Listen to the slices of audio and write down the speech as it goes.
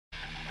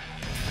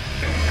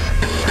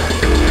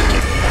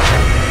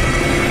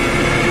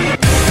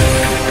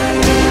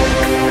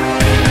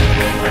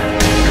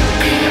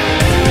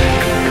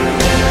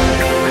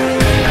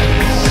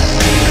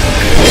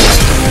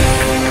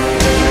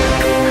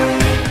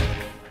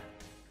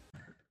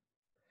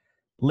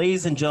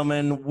Ladies and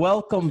gentlemen,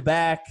 welcome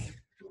back.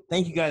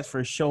 Thank you guys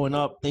for showing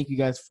up. Thank you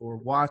guys for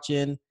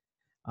watching.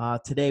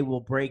 Today we'll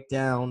break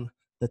down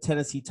the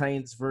Tennessee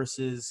Titans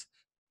versus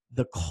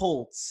the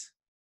Colts.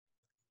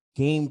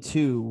 Game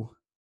 2.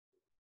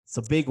 It's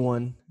a big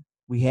one.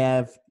 We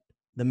have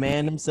the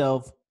man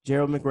himself,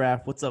 Gerald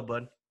Mcrath. What's up,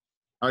 bud?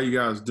 How you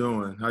guys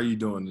doing? How you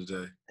doing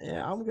today?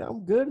 Yeah,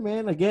 I'm good,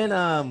 man.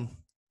 Again,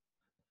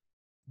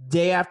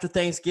 day after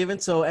Thanksgiving.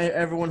 So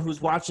everyone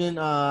who's watching,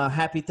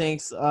 happy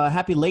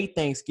late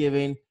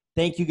Thanksgiving.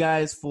 Thank you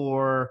guys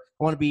for.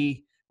 I want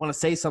to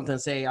say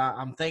something.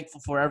 I'm thankful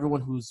for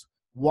everyone who's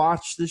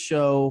watched the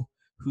show,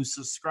 who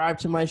subscribed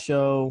to my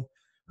show,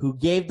 who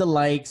gave the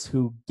likes,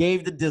 who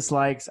gave the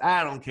dislikes.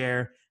 I don't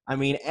care. I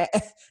mean,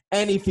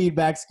 any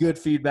feedback's good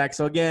feedback.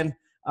 So again,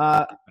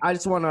 I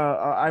just want to.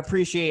 I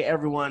appreciate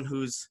everyone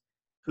who's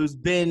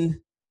been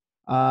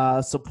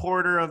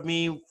supporter of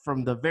me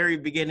from the very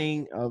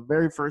beginning,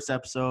 very first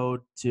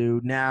episode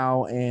to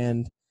now,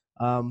 and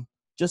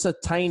just a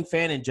Titan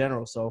fan in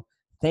general. So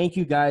thank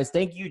you guys.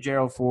 Thank you,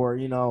 Gerald, for,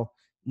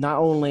 not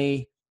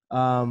only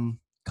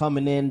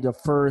coming in the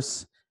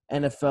first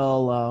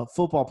NFL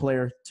football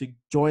player to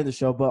join the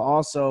show, but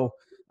also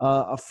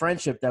a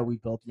friendship that we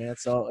built, man.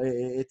 So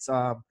it's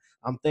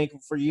I'm thankful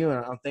for you,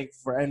 and I'm thankful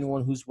for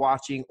anyone who's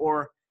watching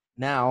or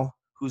now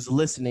who's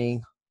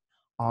listening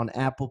on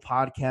Apple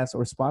Podcasts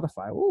or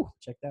Spotify. Ooh,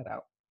 check that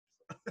out.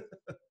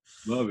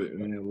 Love it,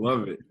 man.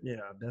 Love it.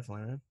 Yeah,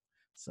 definitely, man.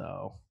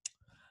 So,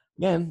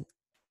 again,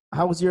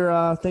 how was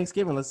your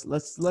Thanksgiving?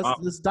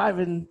 Let's dive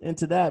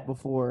into that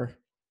before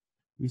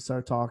we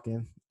start talking.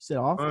 You said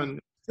awful.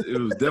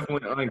 It was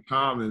definitely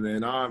uncommon,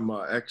 man. I'm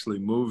actually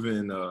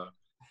moving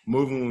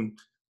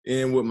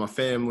in with my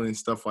family and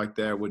stuff like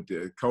that with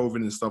the COVID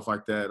and stuff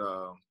like that.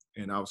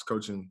 And I was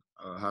coaching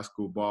high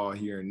school ball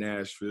here in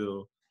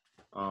Nashville.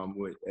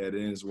 At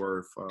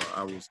Innsworth,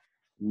 I was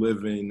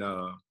living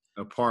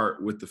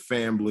apart with the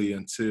family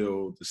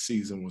until the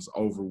season was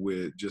over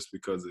with, just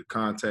because of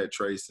contact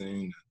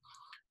tracing,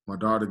 my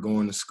daughter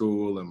going to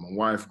school and my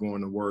wife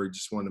going to work.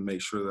 Just wanted to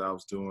make sure that I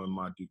was doing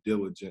my due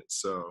diligence.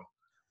 So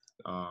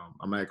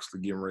I'm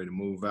actually getting ready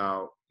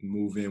to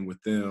move in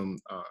with them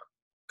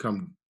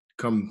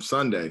come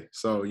Sunday.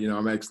 So,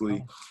 I'm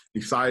actually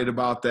excited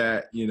about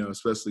that,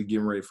 especially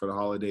getting ready for the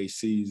holiday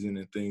season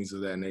and things of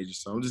that nature.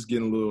 So I'm just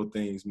getting little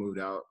things moved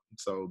out.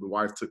 So the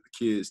wife took the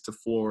kids to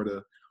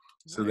Florida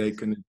so they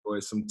can enjoy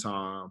some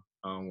time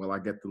while I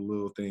get the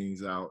little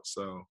things out.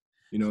 So,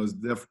 it's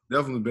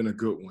definitely been a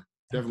good one.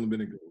 Definitely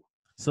been a good one.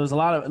 So there's a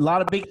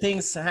lot of big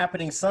things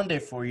happening Sunday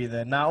for you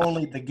then. Not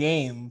only the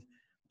game,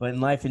 but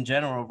in life in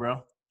general,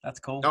 bro. That's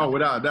cool. Oh,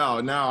 without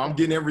doubt. Now I'm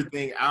getting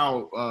everything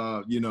out,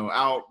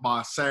 out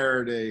by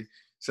Saturday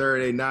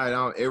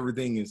night.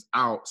 Everything is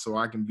out, so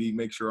I can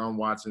make sure I'm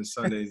watching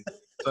Sunday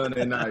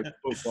night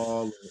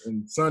football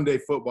and Sunday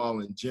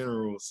football in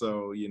general.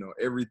 So,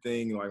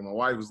 everything, like my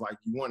wife was like,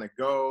 you want to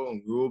go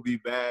and we'll be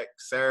back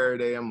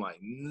Saturday. I'm like,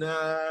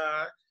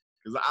 nah,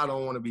 because I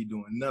don't want to be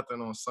doing nothing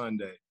on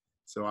Sunday.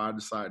 So I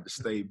decided to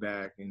stay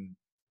back and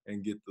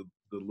get the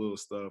little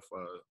stuff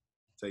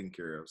taken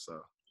care of. So.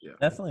 Yeah.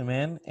 Definitely,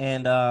 man.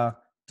 And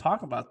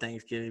talk about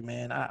Thanksgiving,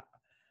 man.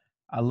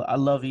 I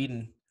love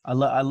eating. I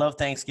love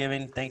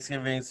Thanksgiving.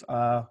 Thanksgiving's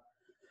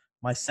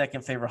my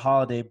second favorite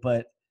holiday.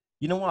 But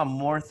you know what I'm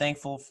more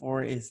thankful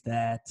for is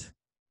that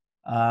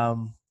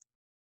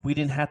we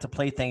didn't have to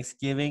play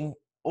Thanksgiving,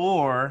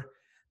 or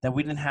that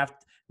we didn't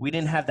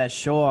have that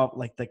show up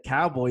like the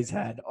Cowboys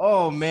had.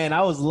 Oh man,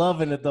 I was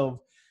loving it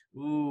though.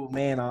 Ooh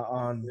man,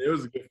 it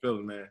was a good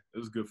feeling, man. It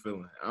was a good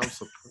feeling. I'm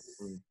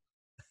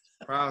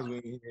surprised we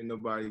didn't hear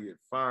nobody get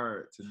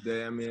fired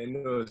today. I mean, I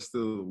know it's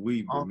still a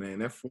week, but man,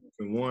 that 4th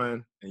and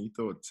 1, and you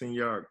throw a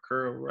 10-yard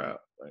curl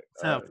route. Like,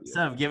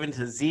 instead of giving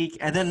to Zeke.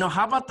 And then, no,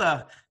 how about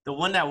the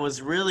one that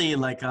was really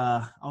like,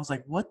 I was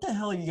like, what the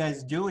hell are you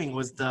guys doing? I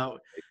think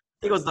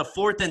it was the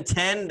 4th and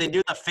 10. They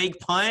do the fake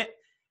punt.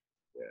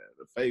 Yeah,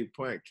 the fake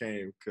punt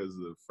came because of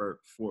the 4th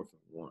and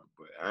 1,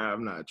 but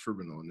I'm not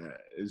tripping on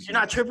that. You're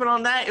not tripping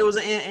on that? It was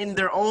in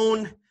their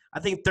own, I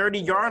think,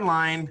 30-yard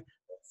line.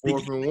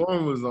 4th and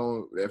 1 was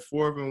on that.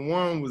 4th and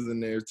 1 was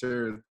in their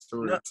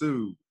territory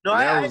too. No,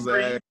 that was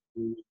agree.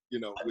 Actually,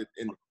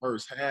 within the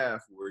first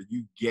half where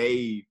you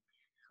gave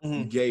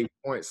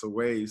points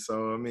away.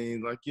 So I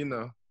mean,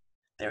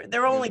 they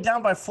were only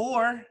down by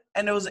 4,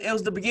 and it was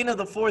the beginning of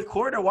the 4th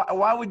quarter.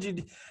 Why would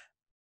you?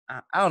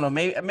 I don't know.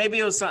 Maybe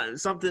it was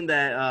something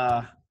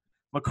that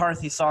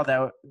McCarthy saw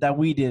that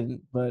we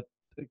didn't, but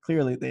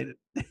clearly they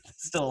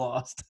still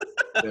lost.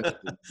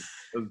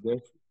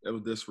 That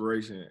was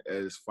desperation at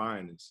its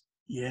finest.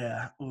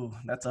 Yeah. Ooh,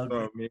 that's ugly.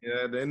 So, man,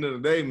 at the end of the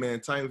day, man,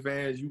 Titan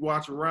fans, you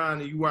watch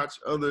around and you watch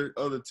other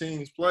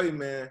teams play,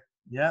 man.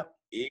 Yep.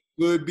 It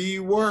could be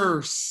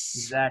worse.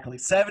 Exactly.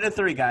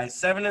 7-3, guys.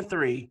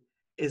 7-3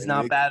 is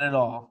not bad at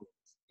all.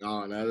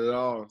 No, not at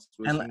all.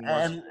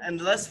 And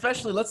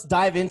let's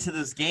dive into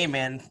this game,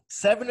 man.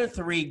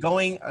 7-3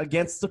 going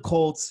against the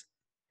Colts,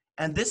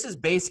 and this is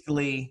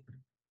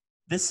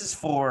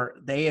for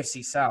the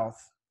AFC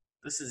South.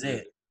 This is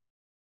it.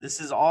 This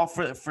is all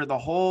for the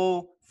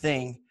whole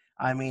thing.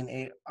 I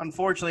mean,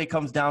 unfortunately, it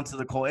comes down to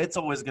the Colts. It's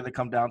always going to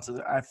come down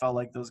to I felt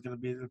like there was going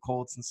to be the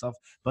Colts and stuff.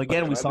 But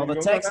again, we I saw think the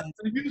it's gonna come down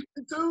Texans. to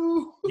Houston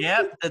too.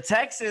 Yep, the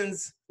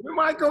Texans. It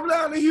might come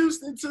down to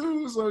Houston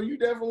too, so you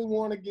definitely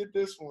want to get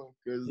this one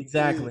because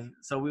Exactly.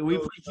 So we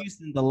played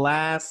Houston the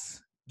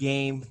last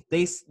game.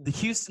 The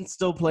Houston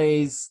still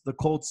plays the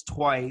Colts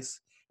twice.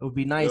 It would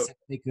be nice if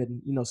they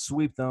could,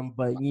 sweep them.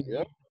 But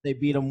if they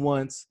beat them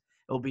once,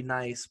 it'll be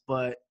nice.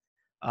 But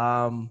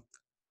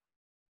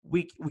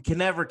we can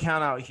never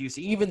count out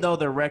Houston, even though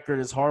their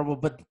record is horrible.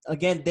 But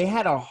again, they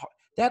had a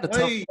tough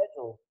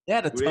schedule.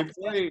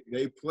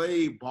 They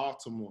played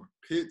Baltimore,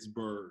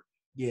 Pittsburgh,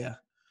 yeah,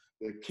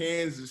 the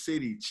Kansas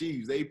City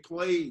Chiefs. They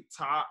played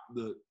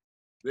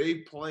They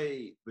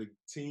played the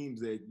teams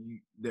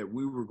that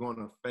we were going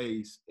to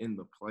face in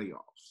the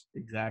playoffs.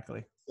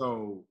 Exactly.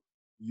 So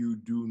you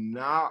do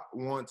not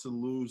want to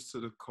lose to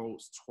the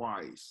Colts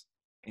twice,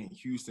 and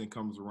Houston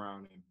comes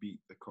around and beat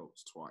the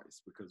Colts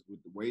twice, because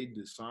with the way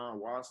Deshaun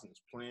Watson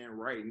is playing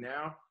right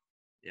now,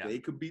 they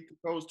could beat the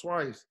Colts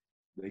twice.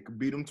 They could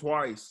beat them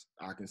twice.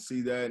 I can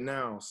see that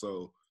now.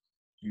 So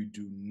you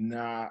do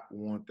not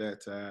want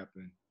that to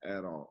happen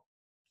at all.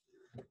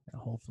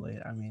 Hopefully,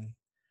 definitely,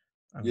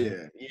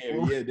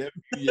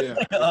 yeah.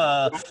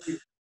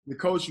 The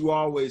coach, you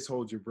always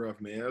hold your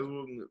breath, man. That's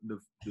one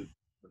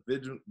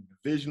the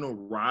divisional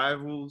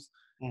rivals.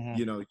 Mm-hmm.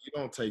 You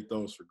don't take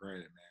those for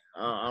granted,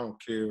 man. I don't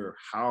care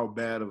how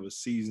bad of a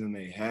season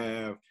they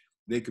have.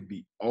 They could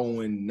be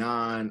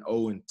 0-9,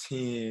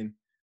 0-10.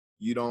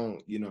 You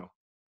don't,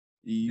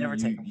 never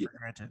take them for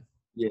granted.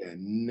 Yeah,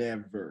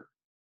 never.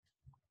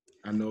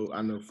 I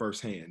know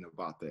firsthand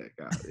about that,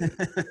 guy.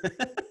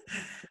 Yeah.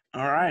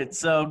 All right,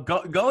 so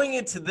going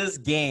into this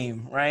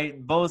game,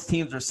 right? Both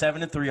teams are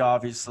 7-3,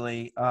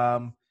 obviously.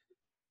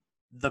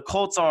 The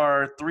Colts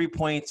are 3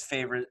 points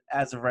favorite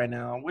as of right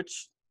now,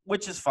 which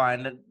is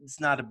fine. It's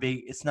not a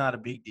big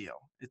deal.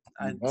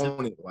 You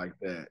want it like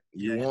that.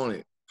 You want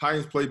it.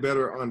 Titans play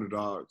better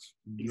underdogs.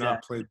 Do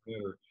not play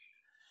better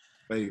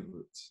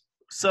favorites.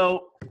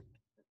 So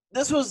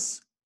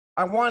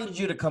I wanted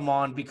you to come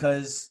on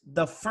because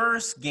the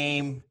first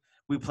game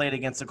we played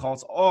against the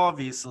Colts,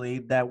 obviously,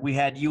 that we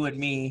had you and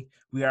me,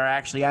 we are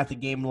actually at the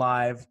game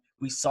live.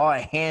 We saw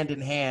it hand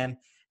in hand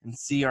and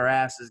see our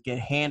asses get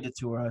handed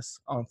to us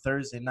on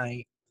Thursday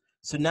night.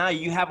 So now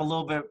you have a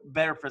little bit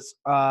better,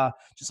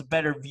 just a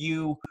better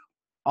view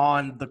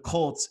on the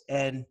Colts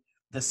and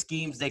the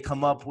schemes they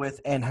come up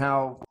with, and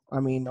how,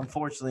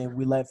 unfortunately,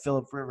 we let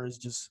Phillip Rivers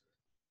just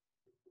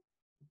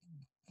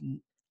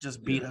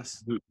beat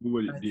us. Do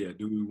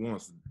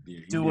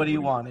what he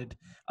wanted.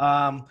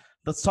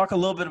 Let's talk a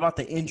little bit about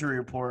the injury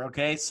report,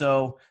 okay?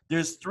 So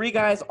there's 3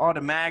 guys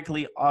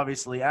automatically,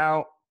 obviously,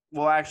 out.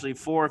 Well, actually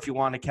 4 if you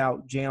want to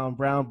count Jaylen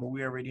Brown, but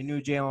we already knew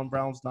Jaylen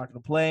Brown's not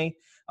going to play.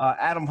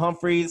 Adam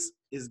Humphries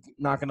is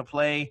not going to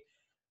play.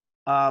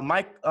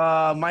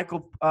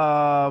 Michael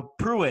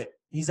Pruitt,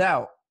 he's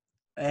out.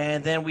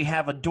 And then we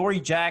have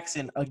Adoree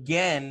Jackson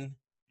again.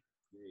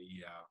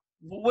 Yeah.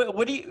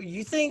 What do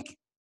you think?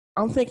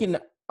 I'm thinking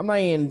 – I'm not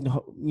even,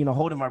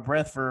 holding my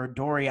breath for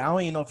Dory. I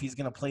don't even know if he's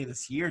going to play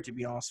this year, to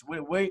be honest.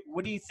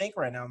 What do you think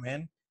right now,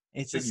 man?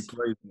 It's just he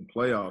plays in the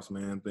playoffs,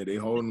 man. They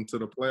hold him to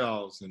the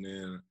playoffs, and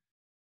then,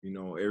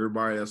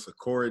 everybody that's a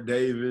Corey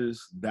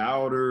Davis,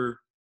 doubter,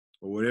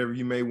 or whatever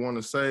you may want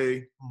to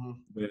say. Mm-hmm.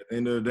 But at the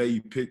end of the day,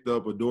 you picked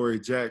up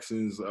Adoree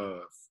Jackson's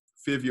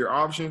 5th-year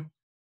option.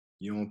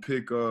 You don't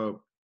pick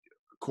up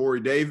Corey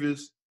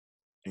Davis,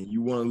 and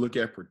you want to look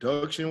at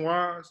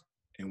production-wise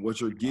and what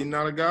you're getting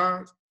out of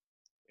guys.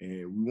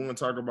 And we want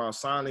to talk about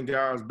signing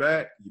guys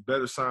back. You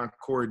better sign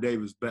Corey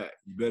Davis back.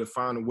 You better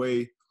find a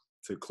way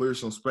to clear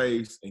some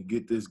space and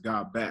get this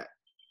guy back,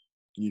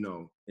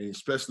 and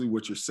especially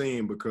what you're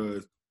seeing,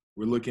 because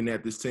we're looking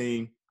at this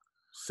team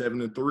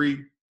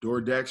 7-3.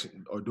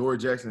 Adoree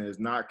Jackson has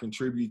not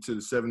contributed to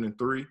the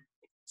 7-3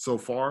 so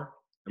far.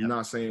 I'm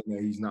not saying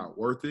that he's not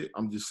worth it.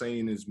 I'm just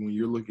saying is when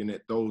you're looking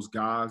at those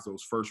guys,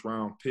 those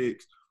first-round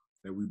picks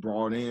that we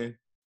brought in,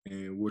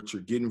 and what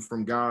you're getting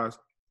from guys,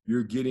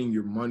 you're getting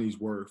your money's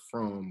worth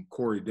from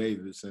Corey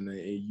Davis. And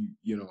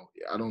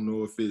I don't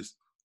know if it's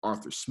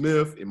Arthur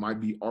Smith. It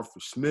might be Arthur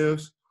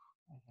Smith's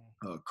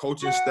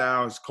coaching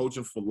styles,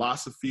 coaching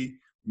philosophy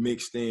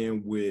mixed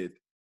in with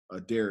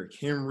Derrick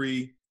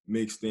Henry,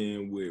 mixed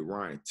in with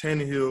Ryan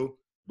Tannehill.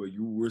 But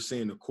we're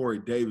seeing the Corey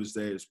Davis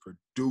that is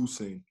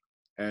producing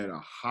at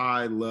a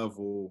high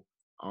level,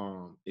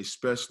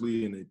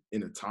 especially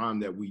in a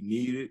time that we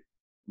need it.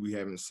 We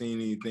haven't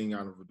seen anything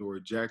out of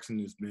Adoree Jackson.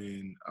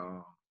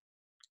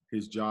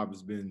 His job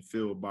has been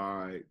filled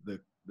by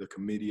the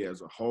committee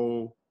as a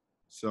whole.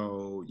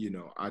 So,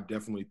 I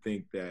definitely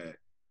think that,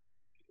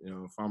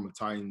 if I'm a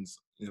Titans,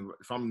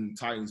 if I'm in the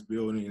Titans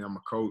building and I'm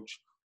a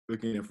coach,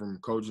 looking at it from a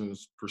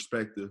coaching's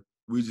perspective,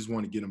 we just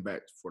want to get him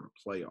back for the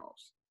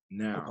playoffs.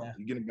 Now,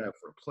 you get him back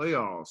for the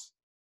playoffs,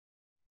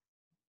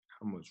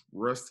 how much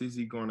rust is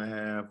he going to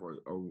have? Or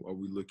are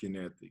we looking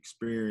at the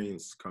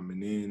experience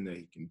coming in that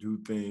he can do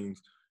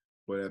things?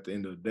 But at the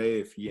end of the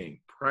day, if he ain't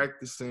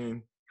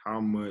practicing, how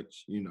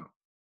much,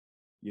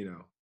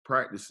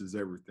 practice is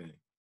everything,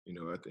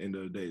 at the end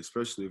of the day,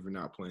 especially if you're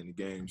not playing the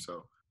game.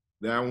 So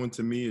that one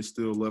to me is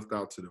still left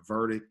out to the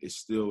verdict. It's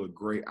still a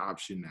great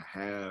option to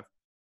have,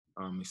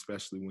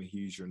 especially when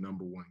he's your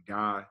number one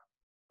guy.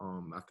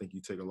 I think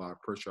you take a lot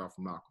of pressure off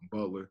of Malcolm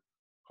Butler.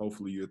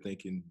 Hopefully you're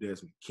thinking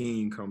Desmond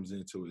King comes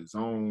into his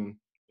own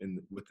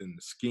within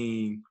the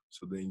scheme.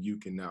 So then you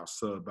can now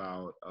sub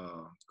out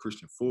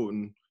Christian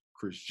Fulton,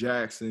 Chris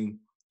Jackson.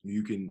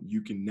 You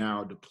can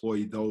now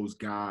deploy those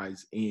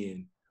guys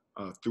in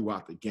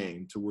throughout the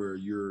game to where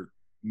you're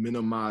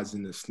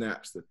minimizing the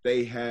snaps that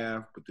they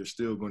have, but they're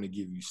still going to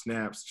give you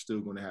snaps. They're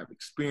still going to have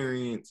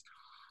experience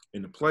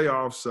in the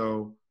playoffs.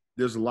 So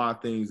there's a lot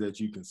of things that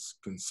you can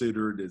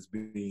consider as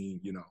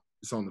being,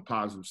 it's on the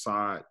positive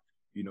side.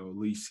 At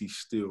least he's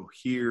still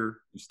here.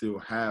 You still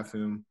have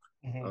him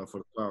for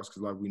the playoffs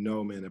because, like we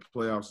know, man, the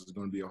playoffs is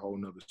going to be a whole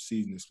nother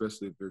season,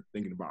 especially if they're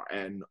thinking about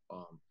adding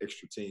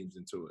extra teams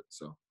into it.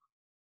 So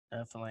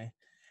definitely.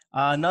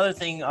 Another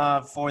thing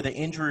for the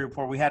injury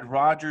report, we had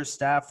Roger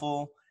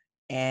Staffel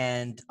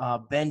and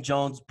Ben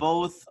Jones.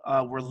 Both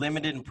were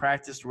limited in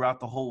practice throughout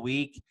the whole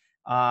week.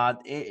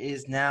 It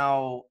is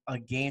now a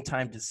game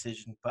time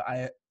decision, but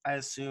I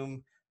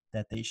assume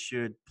that they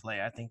should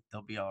play. I think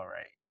they'll be all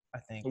right. I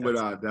think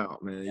without a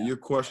doubt, man, yeah. You're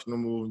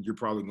questionable. You're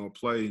probably going to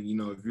play.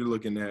 If you're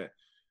looking at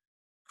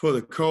for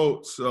the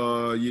Colts,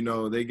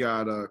 they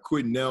got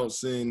Quentin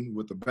Nelson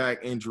with a back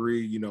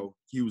injury.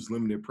 He was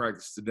limited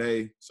practice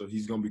today, so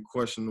he's going to be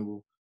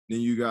questionable. Then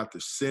you got the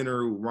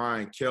center,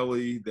 Ryan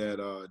Kelly,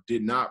 that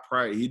did not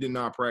practice. He did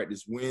not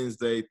practice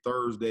Wednesday,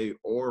 Thursday,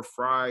 or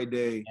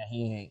Friday. Yeah,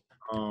 he ain't.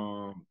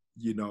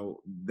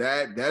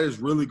 That is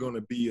really going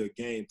to be a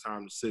game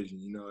time decision.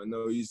 I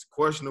know he's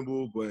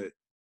questionable, but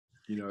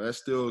that's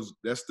still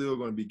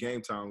going to be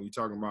game time when you're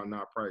talking about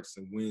not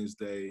practicing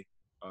Wednesday.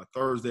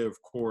 Thursday, of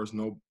course,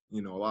 a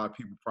lot of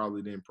people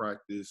probably didn't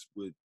practice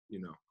with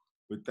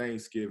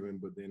Thanksgiving,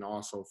 but then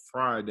also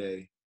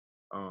Friday,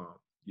 you're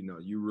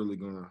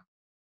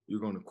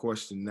going to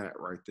question that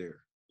right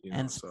there.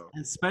 So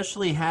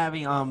especially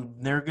having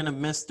they're gonna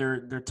miss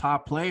their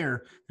top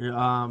player,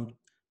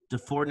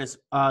 DeForest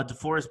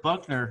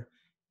Buckner.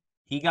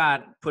 He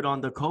got put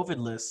on the COVID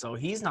list, so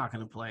he's not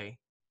gonna play.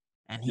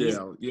 And he's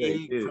a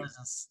big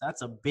presence.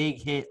 That's a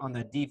big hit on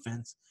the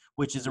defense,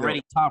 which is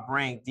already top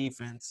ranked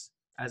defense,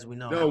 as we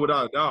know. No,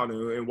 without a doubt.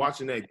 And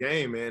watching that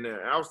game, man, and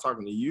I was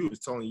talking to you,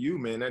 telling you,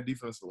 man, that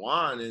defensive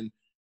line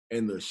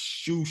and the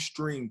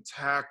shoestring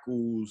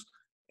tackles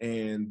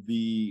and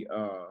the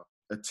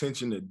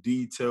attention to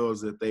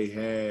details that they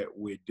had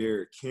with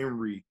Derrick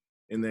Henry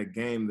in that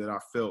game that I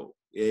felt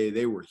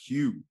they were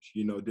huge.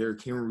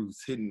 Derrick Henry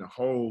was hitting the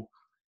hole.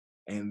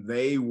 And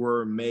they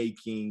were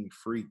making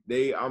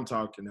I'm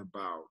talking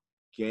about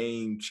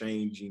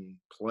game-changing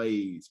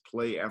plays,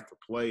 play after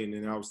play. And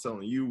then I was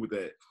telling you with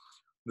that,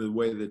 the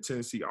way the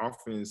Tennessee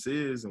offense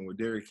is and with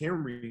Derrick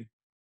Henry,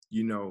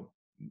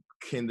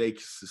 can they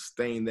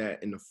sustain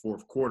that in the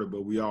fourth quarter?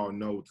 But we all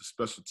know with the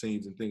special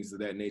teams and things of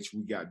that nature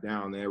we got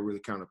down there really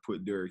kind of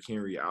put Derrick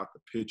Henry out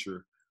the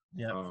picture.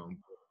 Yeah.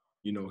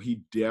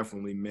 He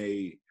definitely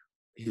made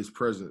his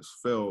presence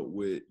felt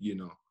with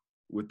the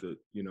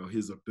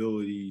his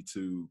ability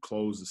to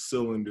close the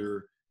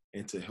cylinder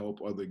and to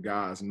help other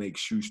guys make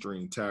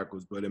shoestring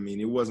tackles. But I mean,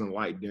 it wasn't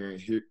like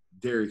Derrick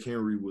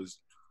Henry was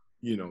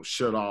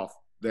shut off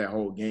that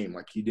whole game.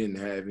 Like he didn't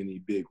have any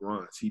big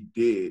runs. He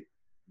did.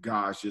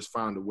 Guys just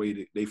found a way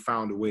to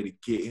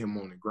get him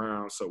on the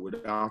ground. So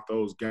without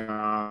those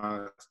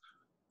guys,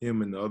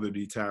 him and the other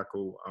D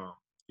tackle,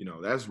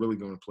 that's really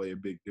going to play a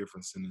big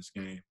difference in this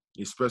game,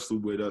 especially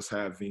with us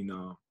having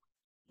our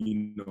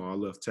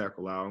left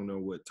tackle out. I don't know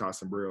what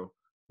Tyson Burrell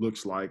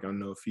looks like. I don't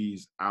know if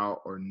he's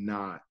out or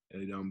not.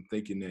 And I'm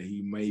thinking that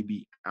he may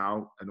be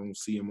out. I don't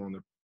see him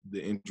on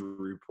the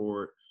injury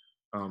report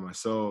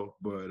myself.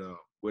 But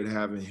with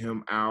having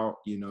him out,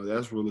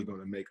 that's really going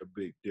to make a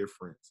big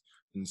difference.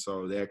 And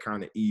so that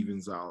kind of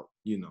evens out,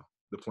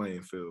 the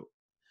playing field.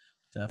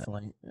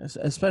 Definitely.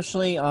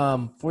 Especially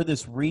for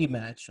this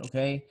rematch,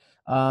 okay?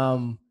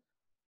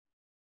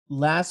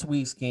 Last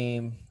week's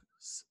game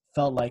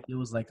felt like it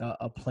was like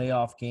a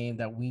playoff game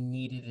that we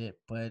needed it,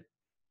 but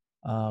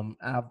out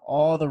of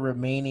all the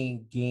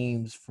remaining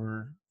games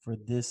for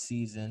this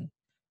season,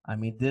 I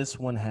mean, this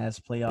one has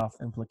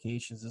playoff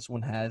implications. This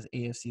one has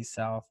AFC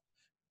South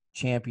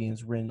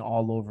champions written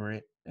all over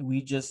it. And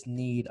we just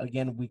need,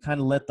 again, we kind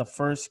of let the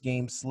first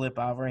game slip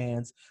out of our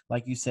hands.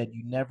 Like you said,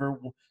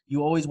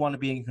 you always want to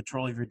be in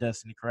control of your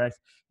destiny, correct?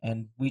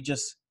 And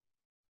it's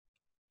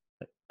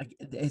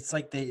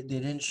like they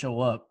didn't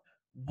show up.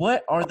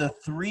 What are the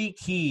three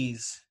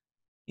keys,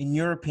 in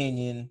your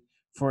opinion,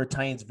 for a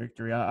Titans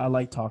victory? I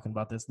like talking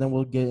about this. Then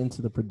we'll get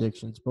into the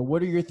predictions. But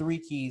what are your three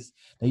keys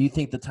that you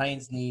think the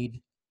Titans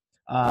need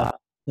to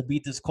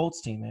beat this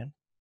Colts team, man?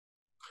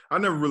 I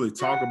never really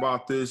talk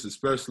about this,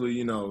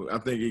 especially, I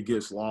think it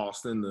gets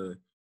lost in the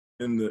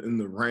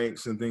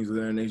ranks and things of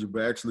that nature.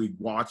 But actually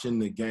watching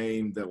the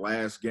game, that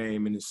last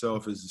game in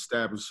itself is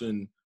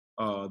establishing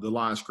the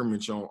line of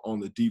scrimmage on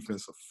the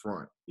defensive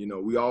front. You know,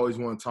 we always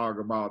want to talk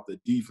about the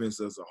defense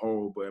as a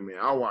whole, but I mean,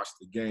 I watched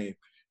the game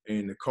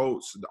and the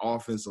Colts, the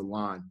offensive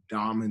line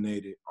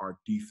dominated our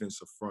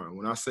defensive front.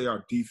 When I say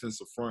our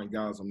defensive front,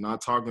 guys, I'm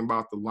not talking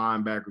about the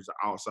linebackers, the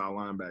outside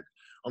linebackers.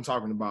 I'm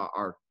talking about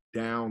our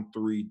down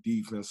three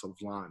defensive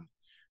linemen.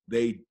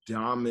 They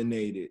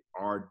dominated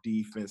our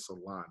defensive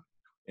line.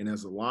 And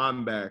as a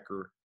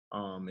linebacker,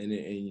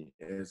 and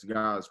as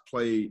guys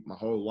played my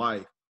whole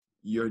life,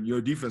 your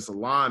defensive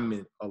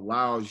lineman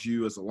allows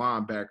you as a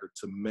linebacker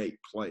to make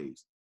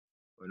plays.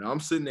 When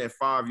I'm sitting at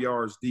 5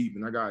 yards deep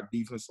and I got a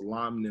defensive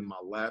lineman in my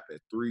lap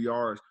at 3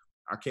 yards,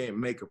 I can't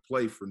make a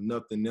play for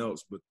nothing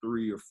else but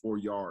 3 or 4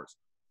 yards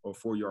or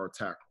 4-yard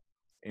tackle.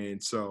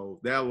 And so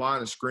that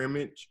line of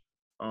scrimmage,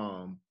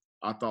 I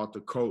thought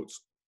the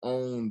Colts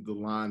owned the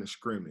line of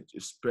scrimmage,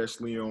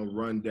 especially on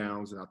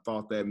rundowns, and I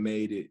thought that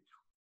made it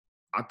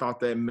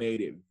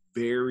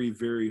very,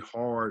 very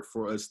hard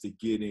for us to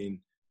get in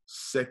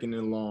second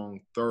and long,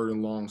 third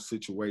and long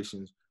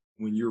situations.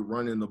 When you're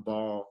running the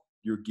ball,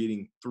 you're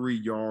getting 3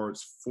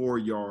 yards, 4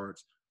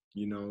 yards.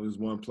 You know, there's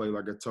one play,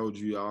 like I told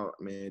you, y'all,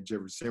 man,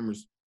 Jeffrey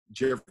Simmons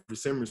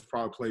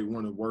probably played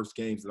one of the worst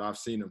games that I've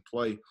seen him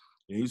play.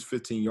 And he's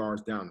 15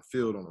 yards down the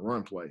field on a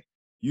run play.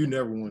 You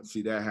never want to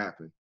see that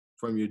happen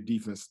from your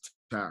defensive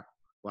tackle,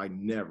 like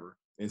never.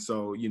 And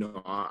so, you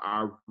know,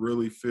 I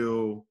really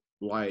feel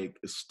like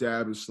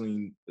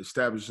establishing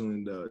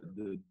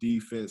the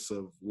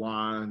defensive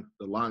line,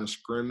 the line of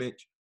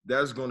scrimmage,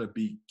 that's going to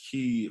be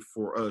key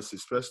for us,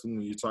 especially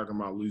when you're talking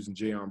about losing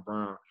Jayon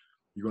Brown.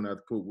 You're going to have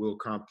to put Will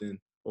Compton,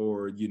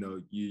 or, you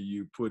know,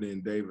 you put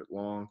in David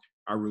Long.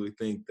 I really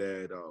think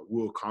that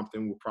Will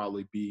Compton will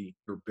probably be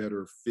a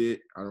better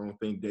fit. I don't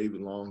think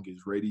David Long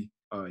is ready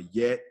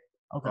yet,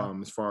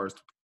 as far as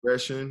the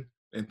progression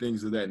and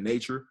things of that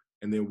nature.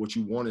 And then what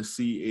you want to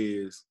see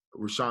is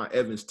Rashaan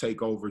Evans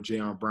take over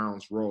Jayon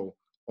Brown's role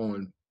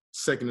on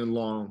second and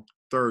long,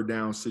 third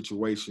down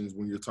situations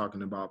when you're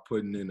talking about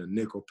putting in a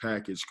nickel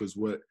package. Because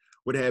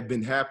what had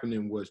been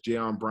happening was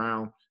Jayon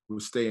Brown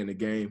would stay in the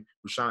game.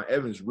 Rashaan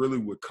Evans really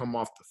would come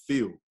off the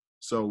field.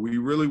 So we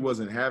really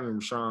wasn't having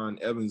Rashaan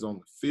Evans on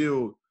the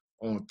field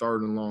on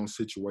third and long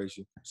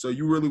situation. So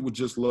you really would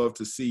just love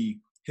to see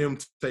him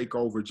take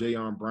over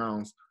Jayon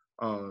Brown's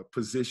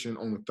position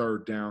on the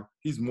third down.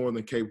 He's more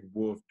than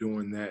capable of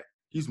doing that.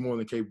 He's more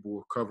than capable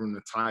of covering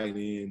the tight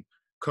end,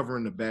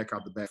 covering the back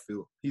out the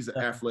backfield. He's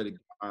an athletic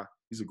guy.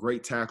 He's a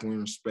great tackler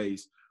in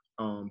space.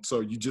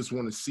 So you just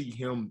want to see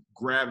him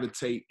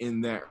gravitate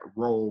in that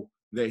role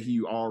that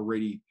he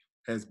already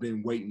has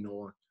been waiting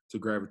on to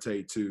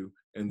gravitate to.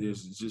 And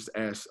there's just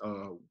ask,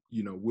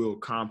 Will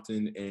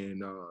Compton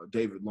and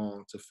David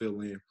Long to fill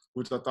in,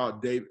 which I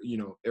thought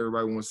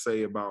everybody wants to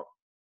say about.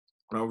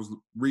 When I was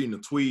reading the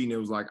tweet and it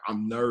was like,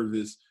 I'm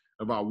nervous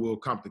about Will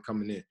Compton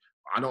coming in.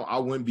 I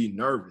wouldn't be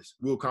nervous.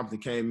 Will Compton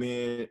came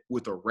in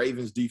with a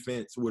Ravens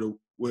defense,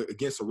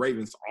 against a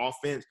Ravens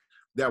offense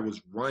that was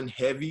run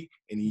heavy,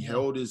 and he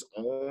held his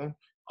own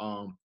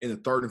in the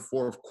third and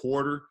fourth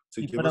quarter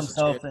to give us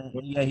a chance.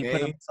 He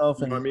put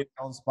himself in his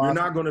own spot.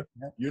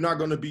 You're not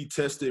gonna be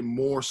tested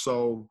more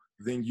so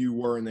than you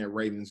were in that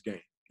Ravens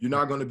game. You're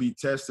not gonna be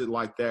tested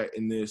like that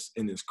in this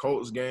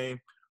Colts game.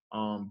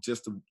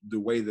 Just the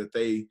way that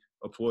they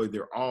employ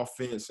their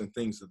offense and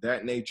things of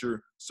that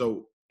nature.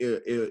 So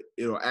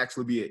it'll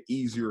actually be an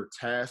easier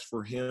task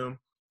for him.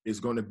 It's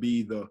going to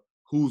be the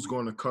who's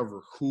going to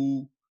cover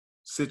who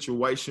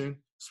situation,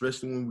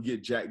 especially when we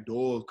get Jack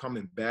Doyle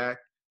coming back.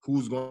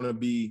 Who's going to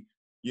be,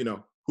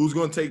 who's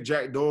going to take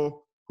Jack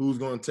Doyle? Who's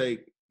going to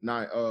take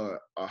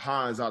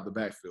Hines out the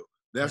backfield?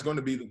 That's going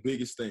to be the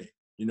biggest thing.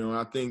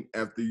 I think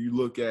after you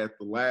look at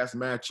the last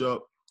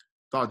matchup,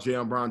 thought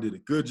Jayon Brown did a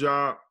good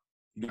job.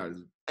 He got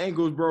his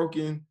ankles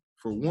broken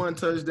for one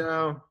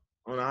touchdown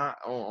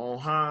on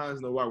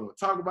Hines. Nobody want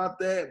to talk about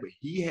that, but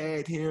he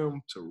had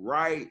him to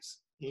rights.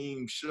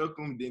 He shook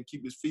him, didn't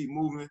keep his feet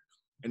moving.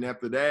 And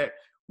after that,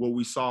 what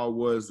we saw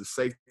was the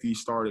safety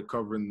started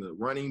covering the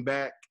running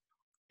back.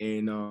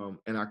 And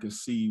I can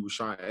see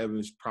Rashaan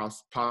Evans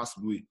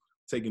possibly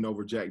taking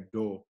over Jack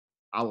Doyle.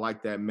 I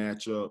like that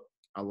matchup.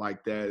 I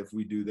like that if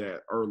we do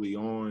that early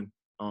on.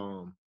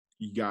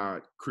 You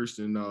got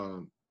Christian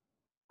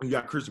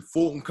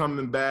Fulton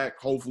coming back.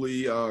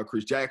 Hopefully,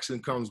 Chris Jackson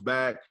comes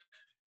back.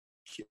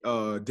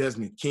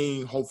 Desmond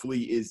King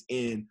hopefully is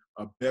in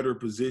a better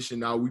position.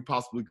 Now, we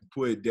possibly could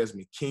put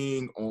Desmond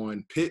King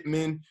on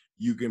Pittman.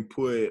 You can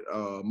put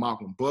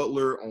Malcolm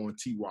Butler on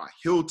T.Y.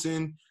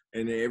 Hilton.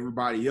 And then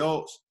everybody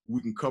else,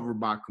 we can cover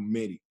by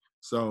committee.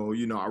 So,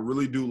 I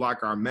really do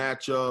like our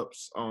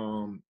matchups.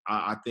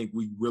 I think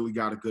we really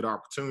got a good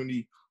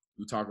opportunity.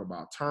 We talk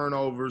about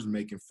turnovers,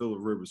 making Phillip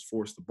Rivers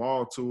force the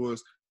ball to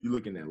us. You're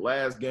looking at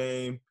last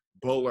game,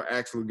 Butler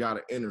actually got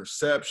an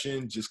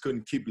interception, just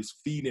couldn't keep his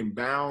feet in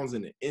bounds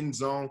in the end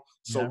zone.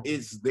 So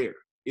It's there.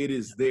 It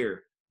is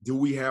there. Do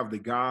we have the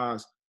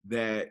guys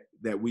that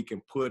we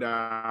can put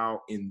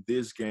out in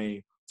this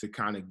game to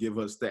kind of give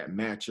us that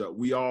matchup?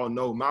 We all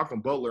know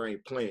Malcolm Butler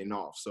ain't playing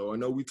off. So I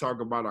know we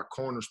talk about our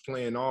corners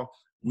playing off.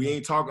 We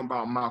ain't talking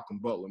about Malcolm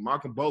Butler.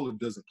 Malcolm Butler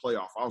doesn't play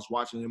off. I was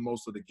watching him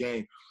most of the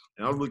game,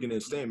 and I was looking at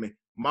his stand, man.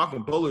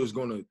 Malcolm Butler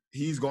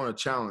he's gonna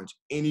challenge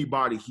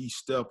anybody he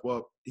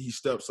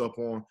steps up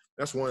on.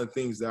 That's one of the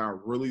things that I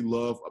really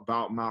love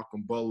about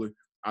Malcolm Butler.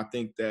 I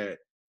think that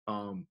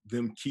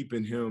them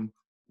keeping him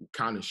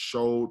kind of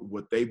showed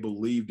what they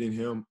believed in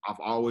him.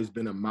 I've always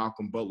been a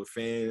Malcolm Butler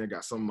fan. I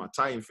got some of my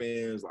Titan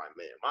fans like,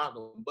 man,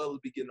 Malcolm Butler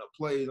be getting up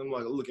plays. I'm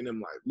like looking at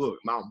him like, look,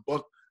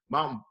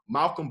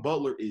 Malcolm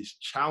Butler is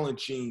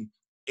challenging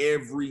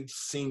every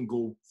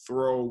single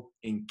throw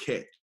and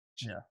catch.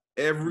 Yeah.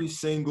 Every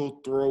single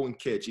throw and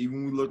catch.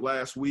 Even when we looked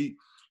last week,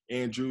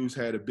 Andrews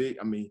had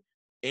he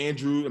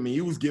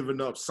was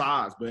giving up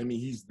size, but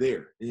he's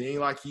there. It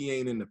ain't like he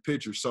ain't in the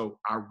picture. So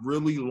I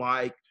really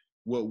like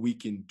what we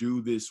can do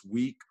this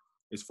week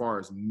as far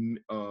as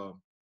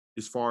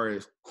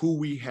who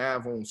we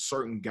have on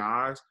certain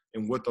guys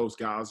and what those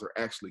guys are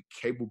actually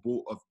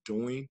capable of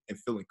doing and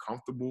feeling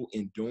comfortable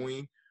in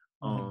doing.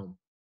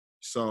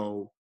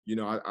 So,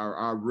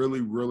 I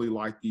really, really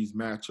like these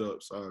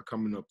matchups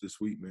coming up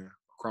this week, man,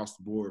 across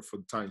the board for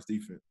the Titans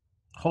defense.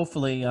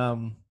 Hopefully,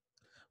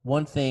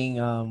 one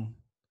thing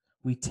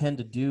we tend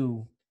to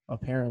do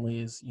apparently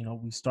is,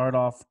 we start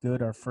off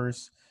good. Our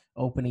first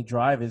opening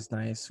drive is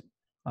nice.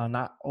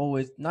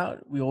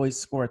 We always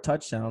score a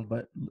touchdown,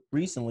 but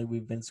recently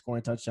we've been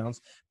scoring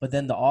touchdowns. But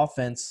then the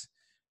offense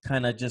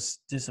kind of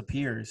just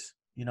disappears,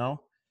 And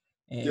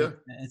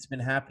it's been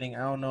happening. I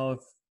don't know if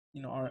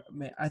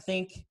I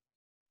think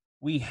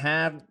we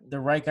have the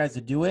right guys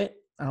to do it.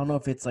 I don't know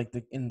if it's like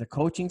in the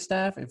coaching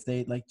staff, if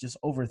they like just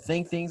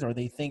overthink things or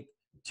they think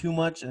too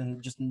much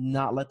and just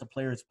not let the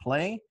players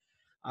play.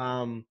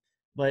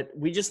 But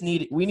we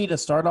need to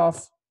start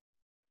off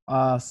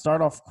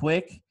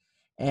quick.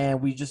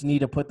 And we just need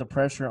to put the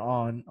pressure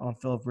on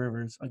Phillip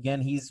Rivers. Again,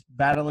 he's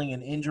battling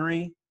an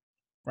injury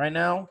right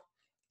now.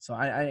 So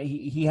I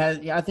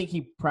think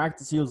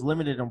he was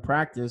limited on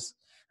practice.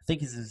 I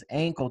think it's his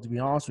ankle, to be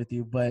honest with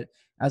you. But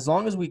as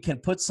long as we can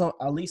put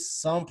at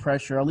least some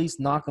pressure, at least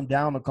knock him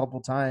down a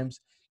couple times,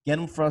 get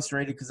him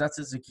frustrated, because that's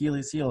his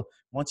Achilles heel.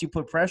 Once you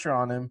put pressure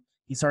on him,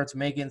 he starts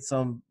making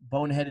some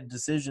boneheaded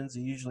decisions.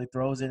 He usually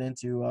throws it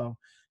into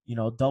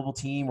double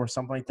team or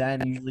something like that,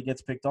 and he usually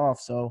gets picked off.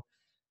 So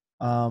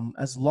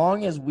as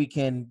long as we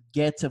can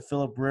get to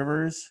Phillip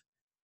Rivers,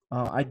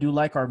 I do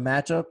like our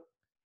matchup.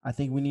 I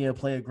think we need to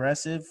play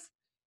aggressive.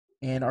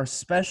 And our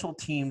special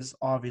teams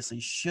obviously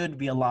should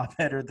be a lot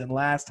better than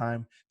last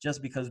time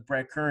just because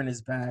Brett Kern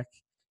is back.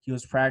 He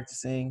was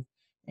practicing,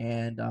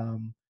 and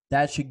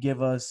that should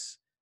give us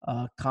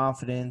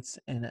confidence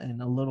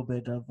and a little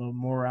bit of a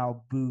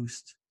morale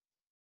boost.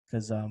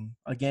 Because,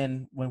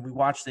 again, when we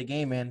watch the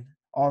game, man,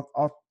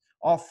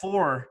 all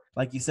four,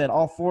 like you said,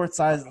 all four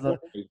sides of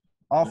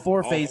all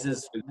four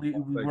phases, we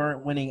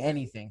weren't winning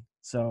anything.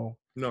 So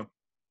no.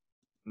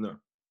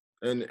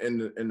 And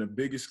the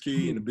biggest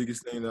key and the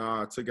biggest thing that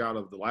I took out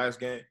of the last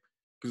game,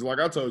 because like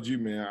I told you,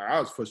 man, I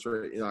was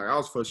frustrated. I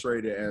was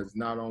frustrated as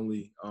not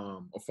only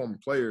a former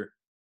player,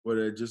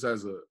 but just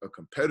as a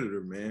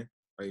competitor, man.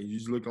 Like you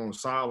just look on the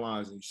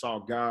sidelines and you saw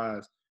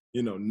guys,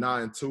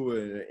 not into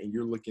it, and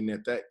you're looking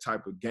at that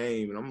type of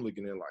game, and I'm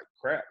looking at like,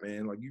 crap,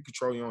 man. Like you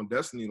control your own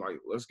destiny. Like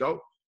let's go.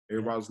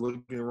 Everybody's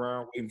looking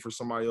around, waiting for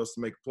somebody else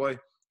to make a play.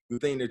 The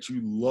thing that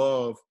you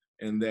love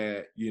and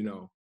that,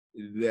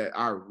 that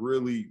I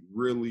really,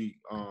 really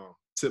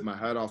tipped my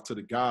hat off to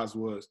the guys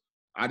was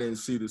I didn't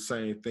see the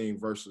same thing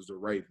versus the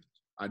Ravens.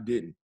 I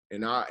didn't.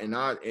 And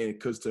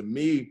because to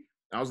me,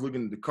 I was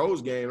looking at the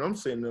Colts game, and I'm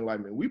sitting there like,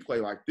 man, we play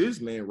like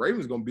this, man.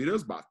 Ravens going to beat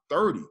us by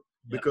 30. Yep.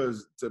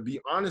 Because to be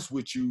honest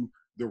with you,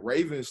 the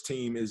Ravens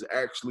team is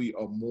actually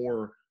a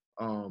more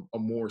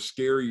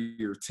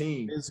scarier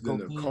team than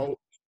the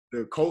Colts.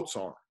 The Colts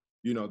are.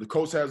 The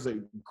Colts has a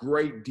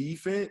great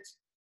defense.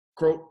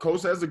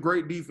 Colts has a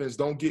great defense,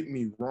 don't get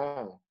me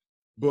wrong.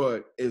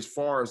 But as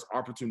far as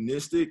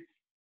opportunistic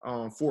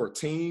for a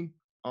team,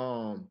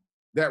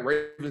 that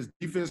Ravens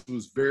defense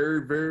was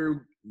very, very,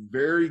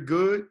 very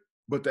good.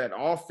 But that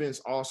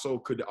offense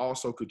could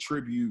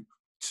contribute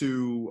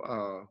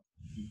to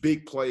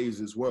big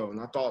plays as well. And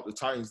I thought the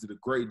Titans did a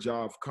great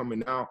job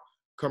coming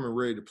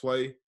ready to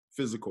play,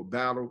 physical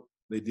battle.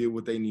 They did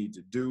what they needed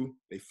to do.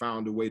 They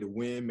found a way to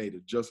win, made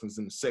adjustments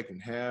in the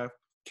second half,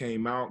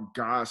 came out,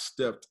 guys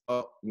stepped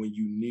up when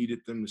you needed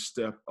them to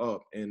step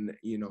up. And,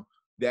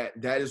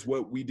 that is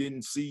what we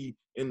didn't see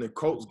in the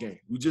Colts game.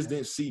 We just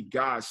didn't see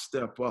guys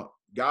step up.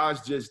 Guys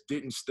just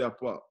didn't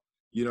step up.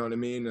 You know what I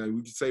mean?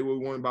 We can say what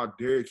we want about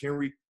Derrick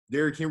Henry.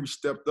 Derrick Henry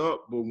stepped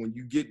up, but when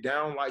you get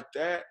down like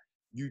that,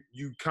 you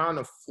kind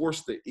of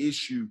force the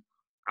issue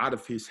out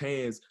of his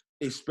hands,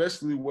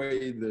 especially the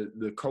way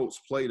the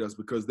Colts played us,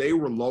 because they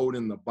were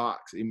loading the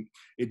box.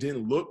 It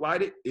didn't look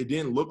like it. It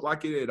didn't look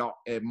like it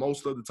at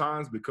most of the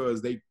times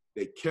because they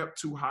kept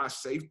two high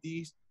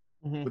safeties,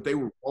 but they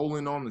were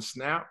rolling on the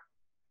snap.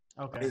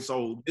 Okay. And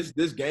so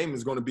this game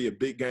is going to be a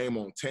big game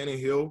on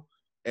Tannehill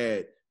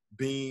at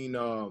being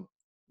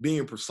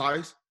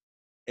precise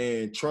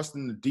and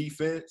trusting the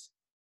defense,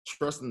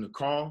 trusting the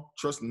call,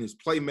 trusting his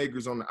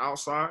playmakers on the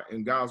outside.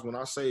 And guys, when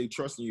I say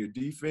trusting your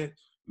defense,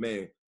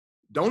 man,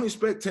 don't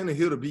expect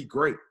Tannehill to be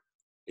great.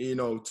 You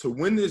know, to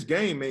win this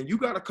game, man, you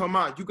got to come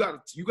out. You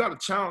got to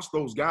challenge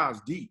those guys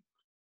deep.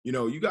 You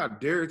know, you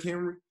got Derrick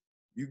Henry.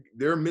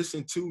 They're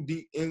missing two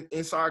deep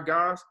inside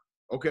guys.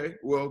 Okay,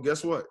 well,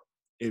 guess what?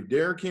 If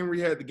Derrick Henry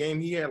had the game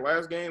he had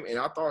last game, and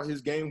I thought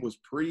his game was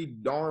pretty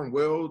darn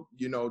well,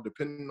 you know,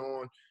 depending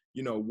on,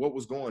 you know, what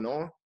was going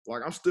on,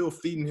 like I'm still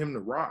feeding him the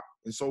rock.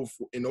 And so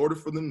in order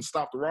for them to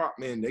stop the rock,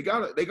 man, they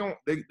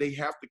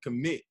have to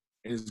commit.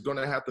 And it's going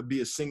to have to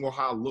be a single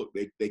high look.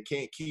 They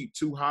can't keep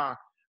too high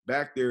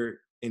back there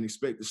and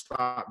expect to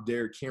stop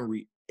Derrick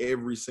Henry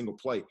every single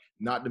play.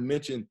 Not to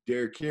mention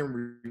Derrick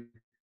Henry,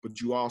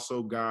 but you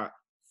also got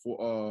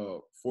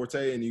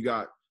Forte and you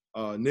got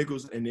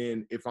Nichols, and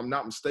then if I'm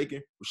not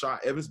mistaken, Rashaan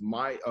Evans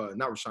not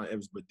Rashaan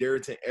Evans, but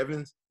Darrington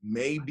Evans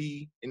may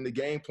be in the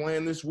game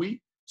plan this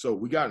week. So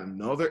we got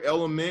another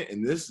element,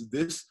 and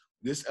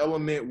this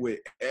element with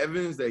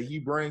Evans that he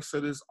brings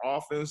to this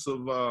offensive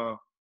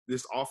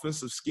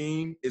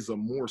scheme is a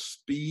more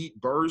speed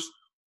burst,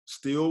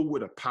 still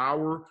with a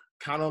power,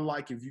 kind of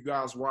like if you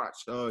guys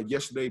watched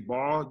yesterday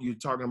ball, you're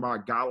talking about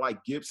a guy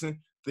like Gibson.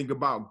 Think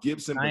about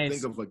Gibson, nice. But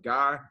think of a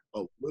guy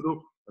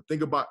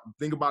think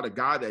about a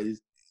guy that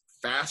is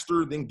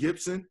faster than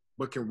Gibson,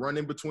 but can run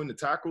in between the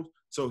tackles.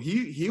 So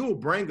he'll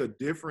bring a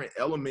different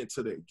element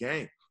to the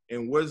game.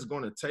 And what it's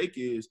going to take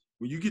is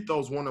when you get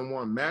those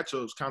one-on-one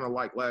matchups, kind of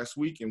like last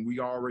week, and we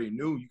already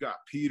knew you got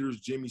Peters,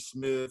 Jimmy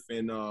Smith,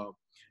 and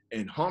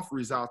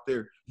Humphreys out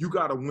there, you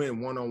got to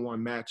win one-on-one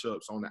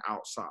matchups on the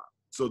outside.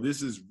 So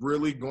this is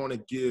really going to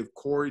give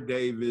Corey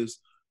Davis,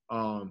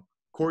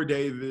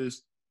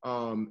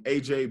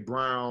 A.J.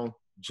 Brown,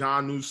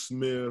 Jonnu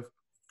Smith,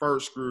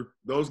 Firsker,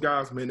 those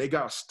guys, man, they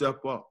got to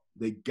step up.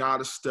 They got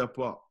to step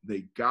up.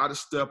 They got to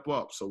step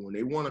up. So when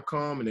they want to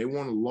come and they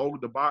want to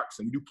load the box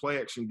and do play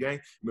action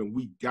game, man,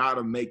 we got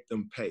to make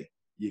them pay.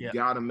 You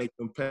got to make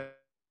them pay.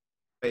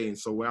 And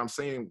so what I'm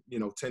saying, you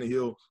know,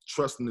 Tannehill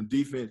trusting the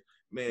defense,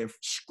 man,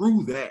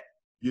 screw that.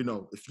 You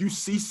know, if you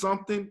see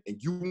something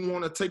and you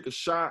want to take a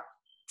shot,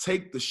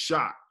 take the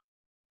shot.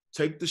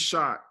 Take the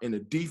shot, and the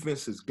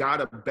defense has got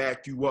to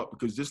back you up,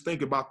 because just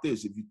think about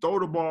this. If you throw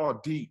the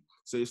ball deep,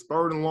 say it's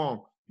 3rd and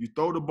long, you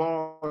throw the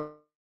ball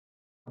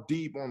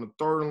deep on the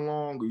 3rd and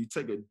long, or you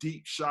take a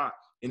deep shot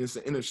and it's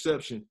an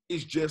interception,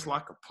 it's just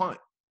like a punt.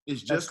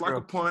 It's just like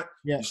a punt.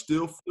 Yeah. You're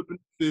still flipping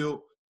the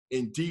field,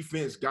 and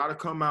defense got to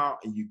come out,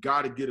 and you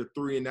got to get a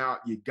 3 and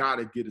out. You got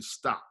to get a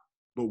stop.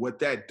 But what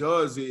that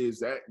does is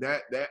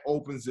that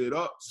opens it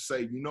up to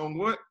say, you know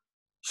what?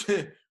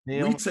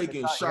 We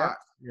taking shots.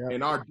 Yeah.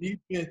 And our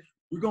defense,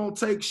 we're going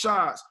to take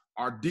shots.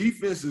 Our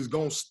defense is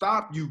going to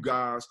stop you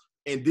guys.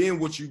 And then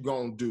what you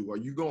going to do? Are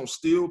you going to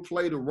still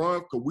play the run?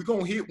 Because we're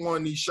going to hit one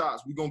of these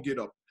shots. We're going to get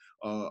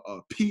a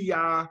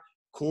PI.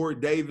 Corey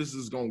Davis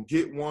is going to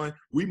get one.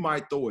 We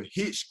might throw a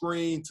hit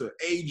screen to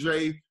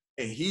AJ,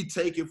 and he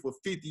take it for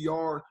 50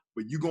 yards.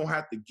 But you're going to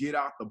have to get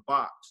out the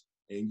box.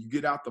 And you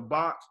get out the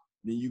box,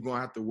 then you're going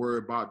to have to worry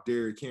about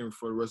Derrick Henry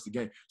for the rest of the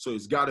game. So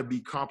it's got to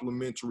be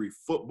complimentary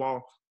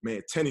football.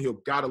 Man,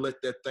 Tannehill got to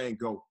let that thing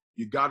go.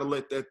 You got to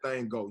let that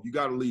thing go. You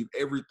got to leave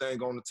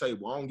everything on the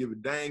table. I don't give a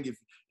dang if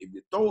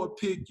you throw a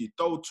pick, you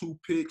throw 2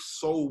 picks,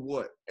 so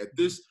what? At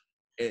this,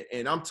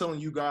 and I'm telling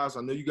you guys,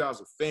 I know you guys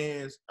are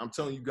fans. I'm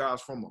telling you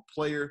guys from a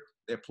player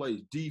that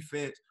plays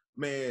defense,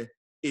 man,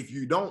 if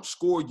you don't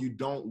score, you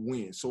don't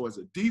win. So as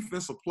a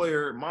defensive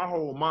player, my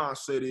whole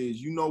mindset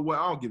is, you know what,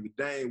 I don't give a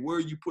dang where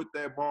you put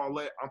that ball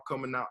at. I'm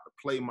coming out to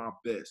play my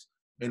best.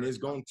 And it's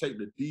going to take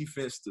the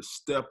defense to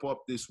step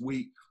up this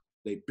week.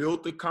 They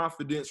built the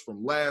confidence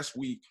from last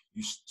week.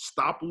 You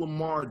stop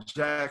Lamar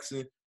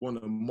Jackson, one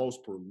of the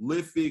most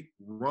prolific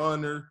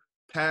runner,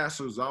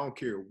 passers. I don't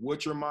care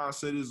what your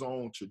mindset is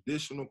on,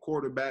 traditional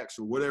quarterbacks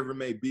or whatever it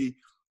may be.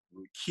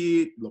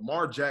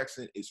 Lamar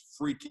Jackson is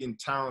freaking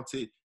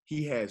talented.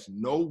 He has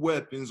no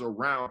weapons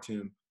around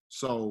him.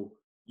 So,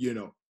 you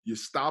know, you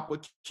stop a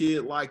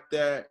kid like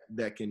that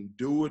can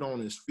do it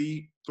on his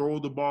feet, throw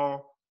the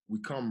ball. We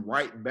come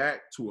right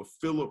back to a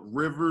Phillip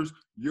Rivers.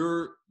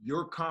 Your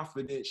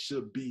confidence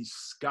should be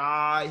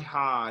sky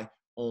high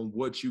on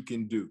what you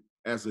can do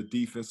as a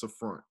defensive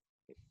front.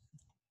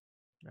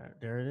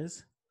 There it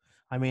is.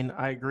 I mean,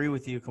 I agree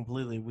with you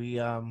completely. We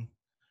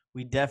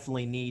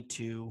definitely need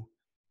to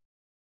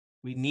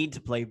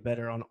play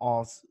better on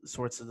all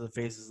sorts of the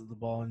phases of the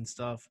ball and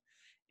stuff.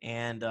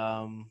 And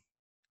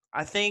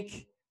I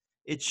think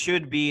it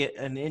should be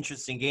an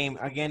interesting game.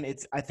 Again,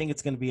 I think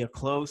it's going to be a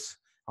close.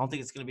 I don't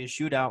think it's going to be a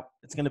shootout.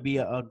 It's going to be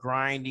a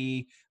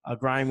grimy,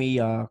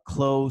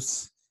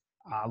 close,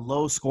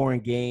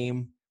 low-scoring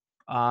game.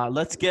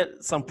 Let's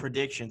get some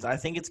predictions. I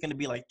think it's going to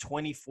be like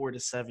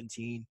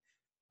 24-17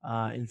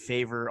 in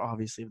favor,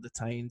 obviously, of the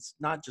Titans.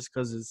 Not just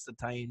because it's the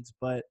Titans,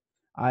 but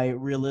I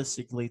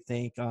realistically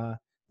think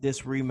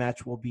this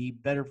rematch will be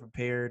better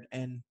prepared.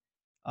 And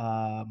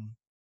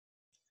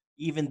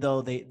even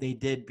though they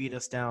did beat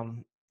us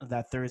down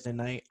that Thursday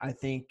night, I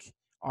think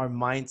our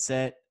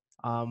mindset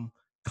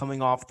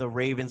coming off the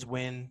Ravens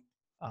win.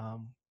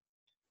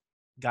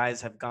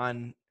 Guys have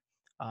gotten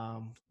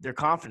their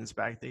confidence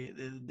back.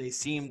 They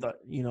seemed that,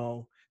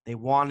 they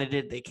wanted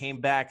it. They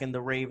came back in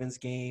the Ravens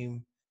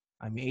game.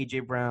 I mean,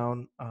 AJ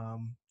Brown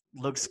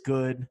looks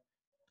good.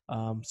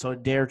 So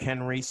Derrick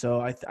Henry.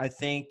 So I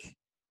think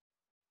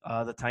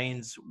the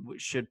Titans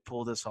should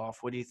pull this off.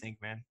 What do you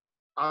think, man?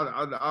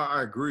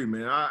 I agree,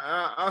 man.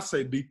 I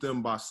say beat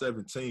them by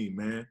 17,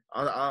 man.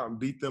 I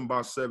beat them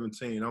by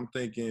 17. I'm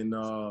thinking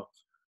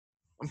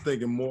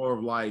more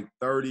of like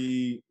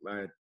 30,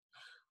 like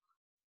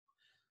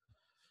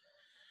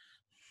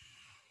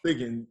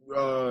thinking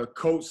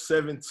Colts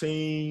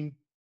 17,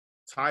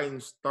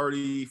 Titans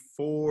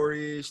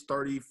 34-ish,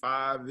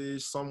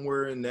 35-ish,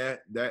 somewhere in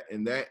that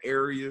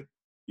area.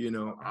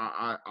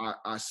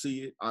 I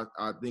see it.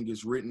 I think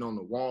it's written on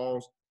the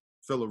walls.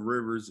 Phillip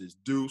Rivers is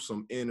due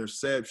some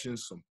interceptions,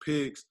 some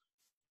picks.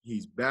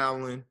 He's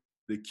battling.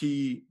 The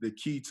key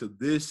to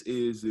this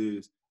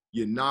is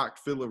you knock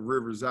Phillip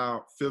Rivers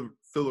out.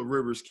 Phillip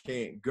Rivers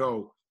can't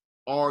go.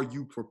 Are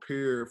you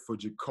prepared for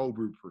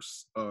Jacoby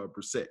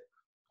Brissett?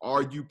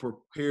 Are you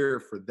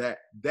prepared for that?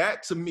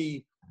 That to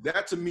me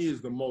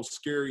is the most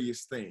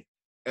scariest thing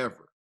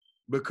ever,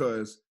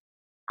 because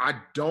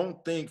I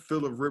don't think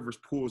Phillip Rivers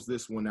pulls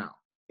this one out.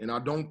 And I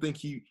don't think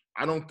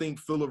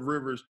Phillip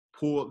Rivers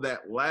pulled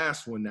that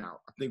last one out.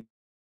 I think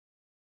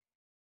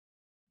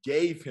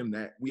gave him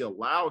that. We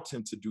allowed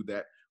him to do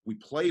that. We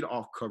played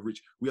off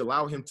coverage. We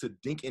allowed him to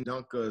dink and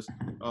dunk us.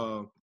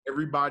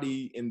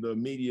 Everybody in the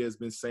media has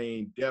been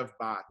saying death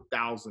by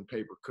 1,000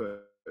 paper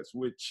cuts,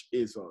 which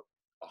is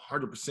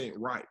 100%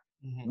 right.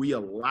 Mm-hmm. We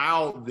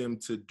allowed them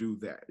to do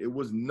that. It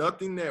was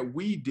nothing that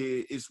we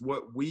did. It's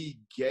what we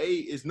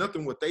gave. It's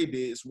nothing what they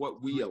did. It's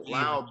what we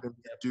allowed them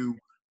to do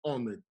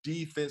on the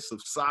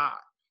defensive side.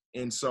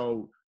 And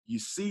so you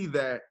see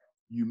that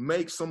you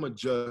make some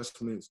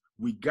adjustments.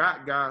 We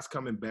got guys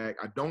coming back.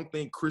 I don't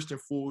think Christian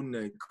Fulton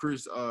and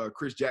Chris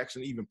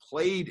Jackson even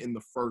played in the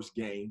first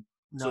game.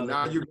 No, so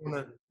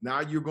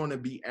now you're gonna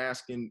be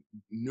asking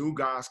new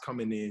guys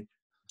coming in.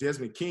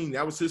 Desmond King,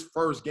 that was his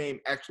first game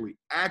actually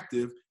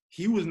active.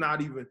 He was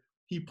not even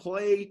 – he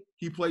played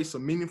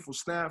some meaningful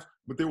snaps,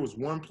 but there was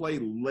one play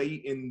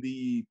late in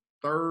the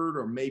third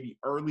or maybe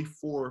early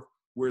fourth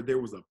where there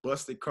was a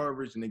busted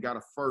coverage and they got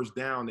a first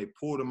down. They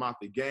pulled him out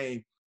the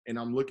game, and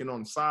I'm looking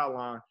on the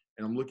sideline,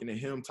 and I'm looking at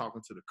him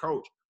talking to the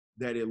coach,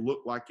 that it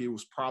looked like it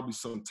was probably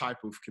some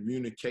type of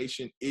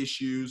communication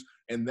issues,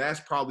 and that's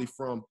probably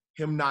from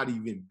him not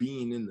even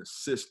being in the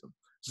system.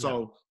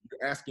 So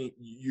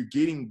you're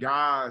getting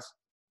guys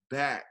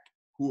back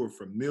who are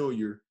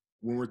familiar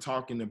when we're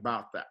talking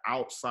about the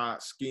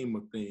outside scheme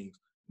of things.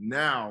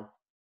 Now,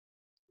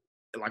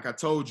 like I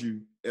told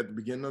you at the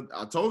beginning,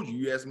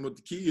 you asked me what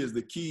the key is.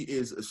 The key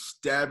is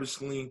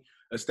establishing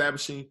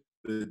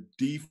the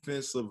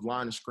defensive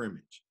line of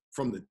scrimmage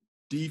from the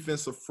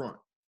defensive front.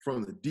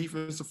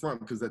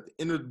 Because at the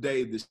end of the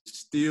day, this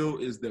still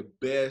is the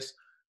best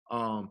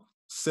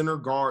center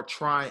guard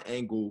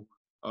triangle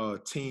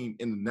team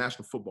in the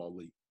National Football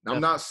League. Now,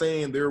 I'm not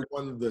saying they're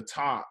one of the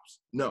tops.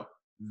 No,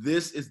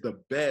 this is the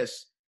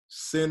best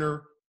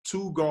center,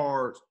 two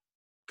guards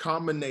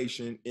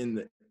combination in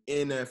the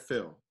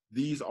NFL.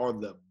 These are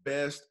the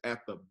best at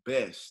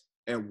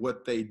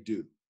what they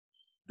do.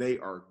 They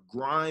are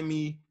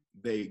grimy.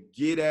 They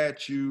get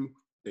at you.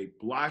 They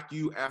block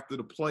you after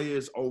the play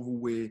is over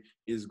with.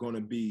 It's going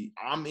to be,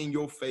 I'm in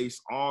your face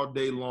all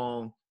day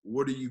long.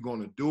 What are you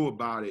going to do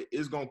about it?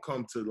 It's going to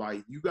come to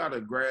like, you got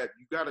to grab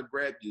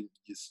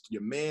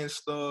your man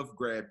stuff,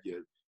 grab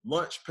your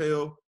lunch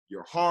pail,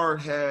 your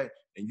hard hat,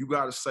 and you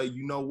got to say,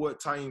 you know what,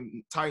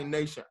 Titan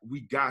Nation,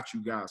 we got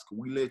you guys. Cause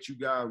we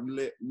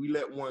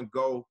let one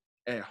go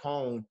at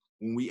home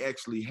when we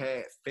actually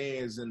had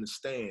fans in the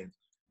stands.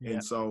 Yeah.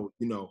 And so,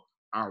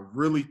 I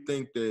really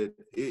think that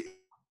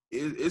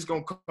it's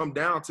going to come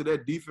down to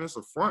that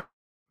defensive front,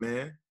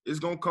 man. It's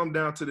going to come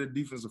down to the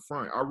defensive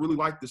front. I really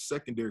like the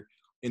secondary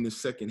in the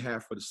second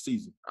half of the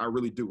season. I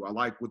really do. I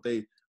like what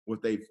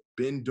they've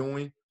been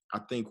doing. I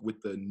think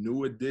with the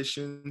new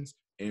additions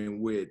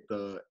and with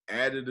the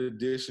added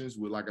additions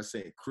with, like I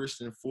said,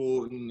 Christian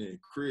Fulton and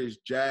Chris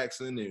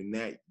Jackson and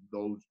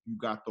you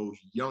got those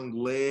young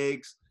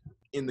legs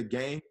in the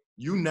game.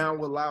 You now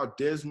allow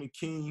Desmond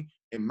King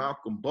and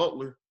Malcolm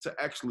Butler to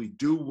actually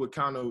do what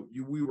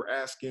we were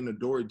asking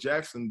Adoree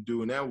Jackson to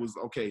do, and that was,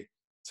 okay,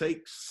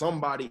 take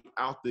somebody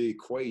out the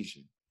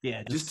equation.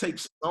 Yeah, just take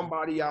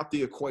somebody out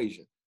the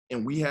equation.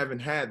 And we haven't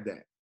had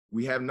that.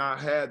 We have not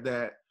had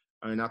that.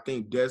 And I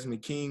think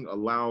Desmond King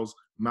allows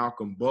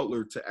Malcolm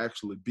Butler to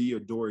actually be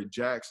Adoree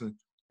Jackson.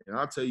 And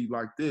I'll tell you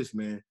like this,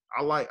 man.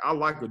 I like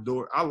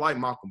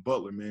Malcolm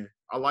Butler, man.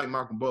 I like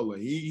Malcolm Butler.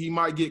 He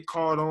might get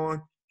caught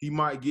on. He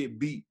might get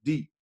beat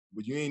deep.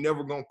 But you ain't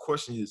never going to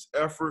question his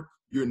effort.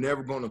 You're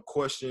never going to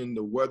question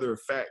the whether, in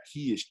fact,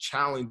 he is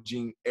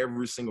challenging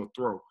every single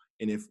throw.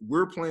 And if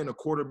we're playing a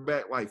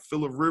quarterback like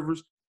Phillip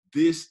Rivers,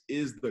 this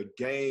is the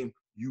game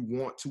you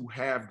want to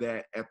have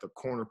that at the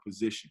corner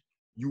position.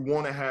 You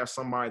want to have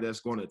somebody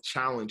that's going to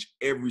challenge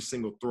every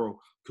single throw,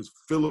 because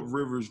Phillip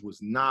Rivers was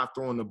not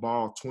throwing the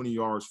ball 20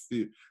 yards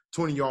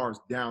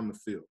down the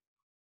field.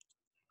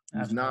 He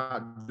was Absolutely.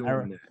 not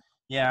doing that.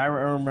 Yeah, I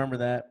remember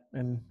that,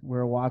 and we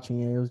were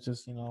watching it. It was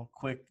just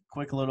quick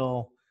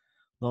little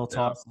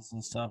tosses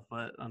and stuff.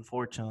 But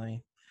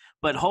unfortunately,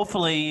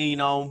 hopefully,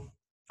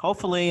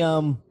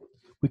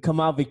 we come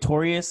out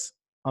victorious.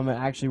 I'm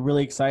actually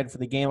really excited for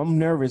the game. I'm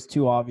nervous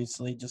too,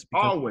 obviously, just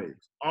because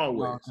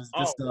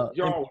just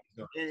the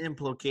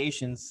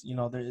implications.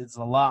 There's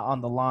a lot on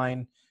the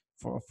line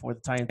for the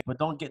Titans. But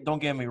don't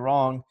get me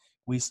wrong.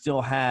 We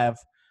still have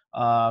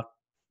a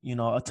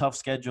tough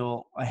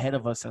schedule ahead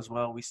of us as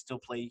well. We still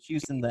play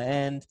Houston in the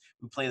end.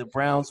 We play the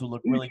Browns, who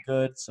look really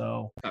good.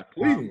 So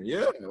Cleveland,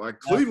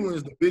 Cleveland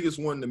is the biggest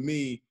one to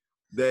me.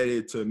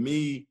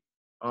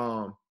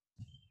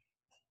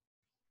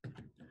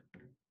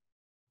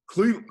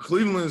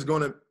 Cleveland,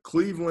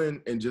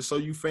 and just so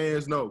you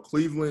fans know,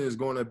 Cleveland is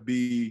going to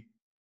be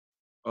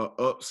a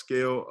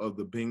upscale of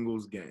the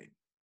Bengals game.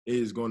 It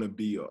is going to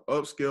be a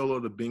upscale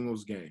of the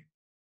Bengals game.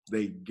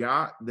 They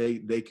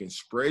can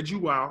spread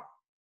you out.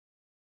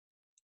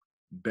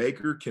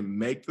 Baker can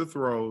make the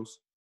throws,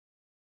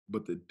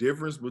 but the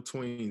difference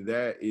between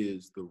that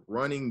is the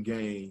running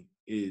game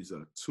is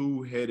a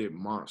two-headed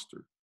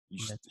monster.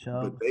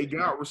 But they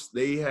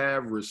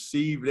have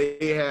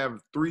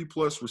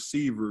 3+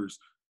 receivers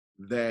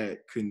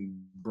that can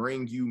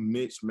bring you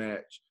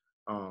mismatch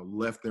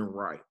left and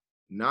right.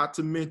 Not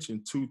to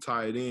mention 2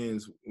 tight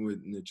ends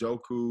with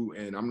Njoku,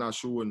 and I'm not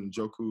sure what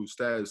Njoku's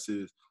status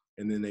is.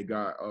 And then they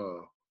got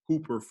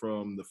Hooper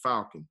from the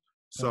Falcons.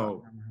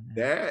 So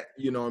that,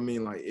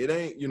 it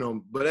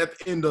ain't, but at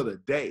the end of the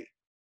day,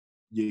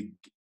 you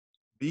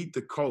beat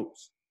the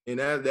Colts. And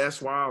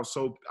that's why I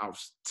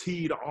was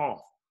teed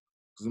off.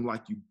 Because I'm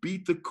like, you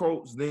beat the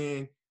Colts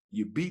then,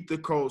 you beat the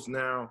Colts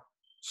now,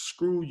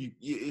 screw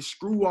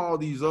all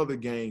these other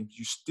games.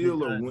 You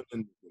still are winning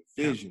the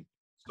division.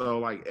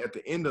 So, at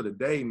the end of the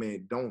day,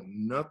 man, don't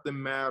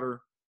nothing matter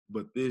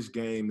but this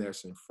game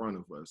that's in front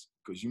of us.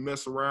 Because you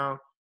mess around,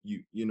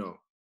 you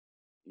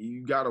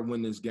got to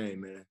win this game,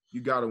 man.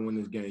 You got to win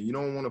this game. You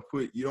don't want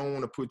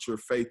to put your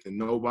faith in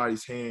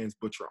nobody's hands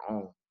but your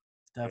own.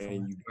 Definitely.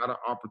 And you got an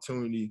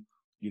opportunity.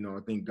 I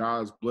think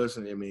God's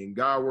blessing. I mean,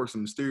 God works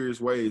in mysterious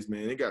ways,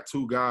 man. They got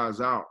 2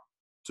 guys out.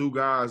 2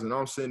 guys, and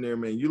I'm sitting there,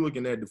 man. You're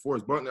looking at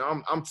DeForest Buckner.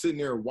 I'm sitting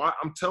there.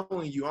 I'm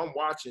telling you, I'm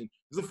watching.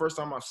 This is the first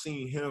time I've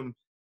seen him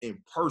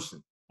in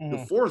person.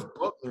 DeForest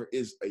Buckner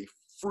is a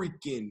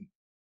freaking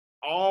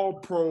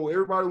all-pro.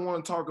 Everybody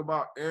want to talk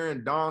about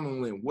Aaron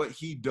Donald and what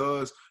he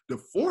does.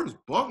 DeForest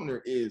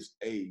Buckner is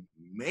a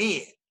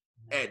man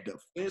at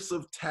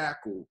defensive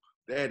tackle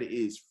that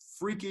is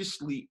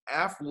freakishly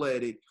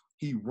athletic.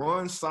 He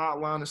runs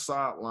sideline to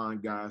sideline,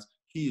 guys.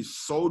 He is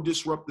so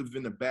disruptive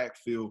in the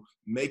backfield,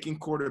 making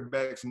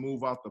quarterbacks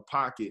move out the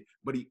pocket,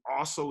 but he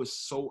also is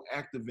so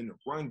active in the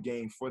run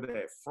game for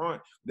that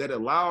front that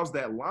allows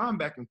that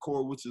linebacking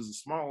core, which is a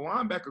small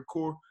linebacker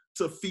core,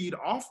 to feed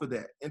off of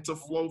that and to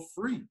flow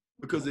free.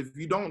 Because if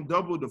you don't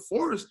double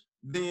DeForest,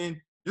 then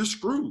you're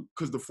screwed.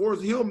 Because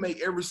DeForest, he'll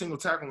make every single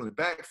tackle in the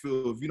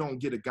backfield if you don't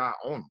get a guy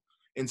on him.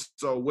 And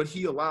so what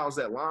he allows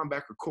that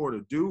linebacker core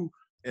to do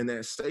and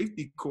that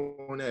safety core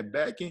on that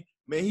back end,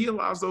 man, he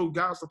allows those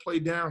guys to play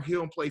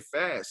downhill and play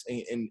fast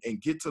and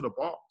get to the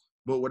ball.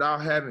 But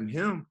without having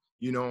him,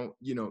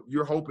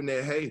 you're hoping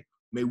that, hey,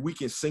 maybe we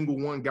can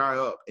single one guy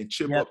up and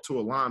chip up to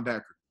a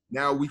linebacker.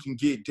 Now we can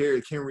get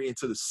Derrick Henry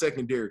into the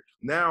secondary.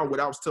 Now,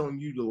 what I was telling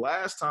you the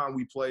last time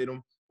we played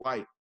them,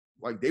 like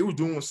they were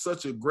doing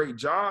such a great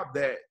job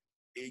that,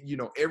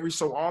 every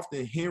so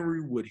often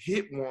Henry would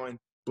hit one.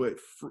 But,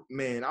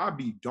 man, I'd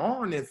be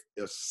darned if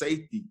a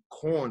safety,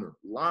 corner,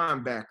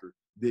 linebacker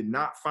did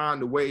not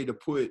find a way to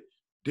put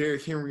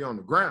Derrick Henry on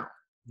the ground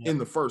in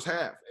the first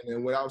half. And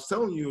then what I was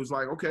telling you was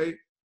like, okay,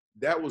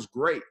 that was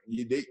great.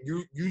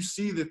 You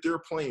see that they're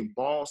playing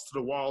balls to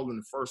the wall in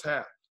the first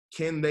half.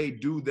 Can they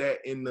do that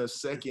in the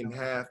second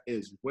half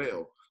as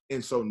well?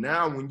 And so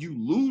now when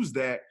you lose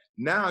that,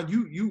 now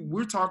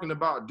we're talking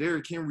about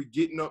Derrick Henry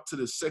getting up to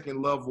the second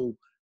level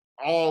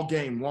all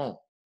game long.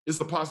 It's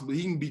a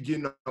possibility he can be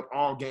getting up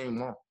all game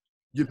long.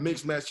 You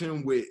mix match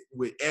him with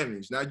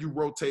Evans. Now you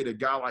rotate a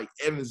guy like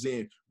Evans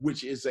in,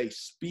 which is a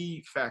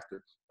speed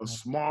factor, a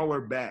smaller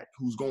back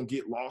who's going to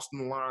get lost in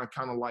the line,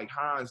 kind of like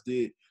Hines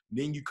did.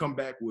 Then you come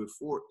back with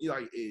 4.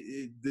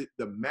 The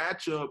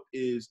matchup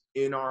is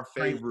in our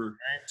favor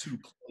to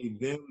play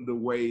them the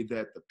way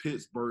that the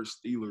Pittsburgh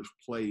Steelers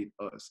played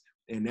us.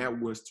 And that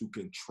was to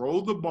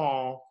control the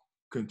ball,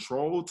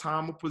 control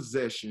time of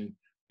possession,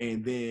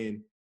 and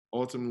then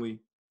ultimately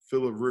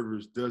Phillip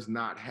Rivers does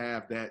not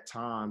have that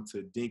time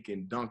to dink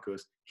and dunk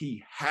us.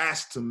 He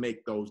has to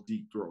make those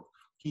deep throws.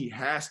 He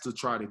has to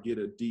try to get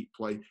a deep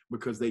play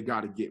because they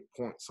got to get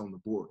points on the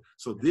board.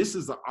 So this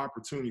is an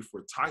opportunity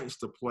for Titans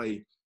to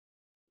play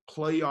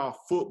playoff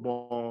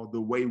football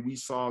the way we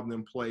saw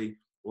them play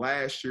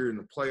last year in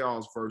the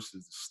playoffs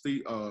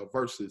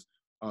versus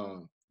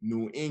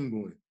New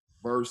England,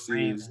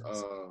 versus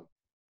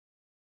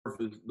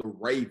versus the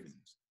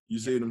Ravens. You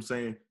see what I'm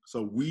saying?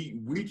 So we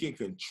can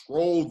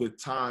control the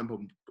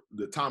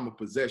time of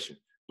possession.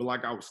 But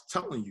like I was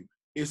telling you,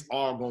 it's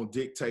all going to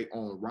dictate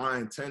on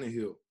Ryan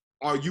Tannehill.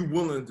 Are you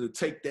willing to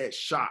take that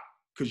shot?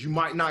 Because you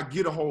might not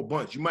get a whole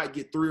bunch. You might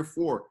get 3 or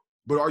 4.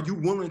 But are you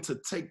willing to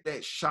take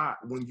that shot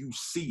when you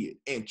see it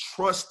and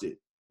trust it?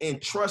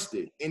 And trust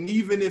it. And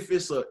even if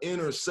it's an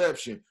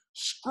interception,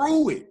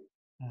 screw it.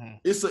 Mm-hmm.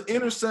 It's an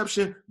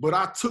interception, but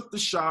I took the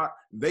shot.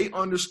 They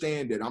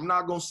understand that I'm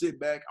not going to sit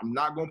back. I'm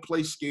not going to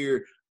play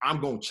scared. I'm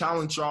going to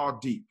challenge y'all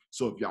deep.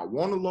 So if y'all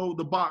want to load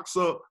the box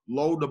up,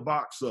 load the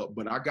box up.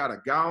 But I got a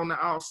guy on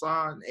the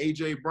outside,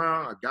 A.J.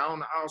 Brown, a guy on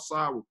the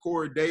outside with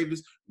Corey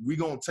Davis. We're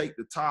going to take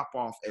the top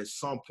off at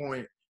some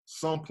point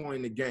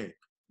in the game.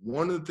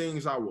 One of the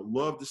things I would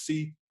love to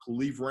see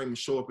Khalif Raymond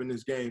show up in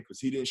this game, because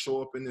he didn't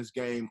show up in this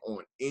game on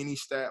any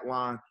stat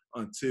line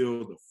until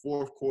the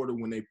fourth quarter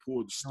when they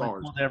pulled the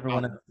starters.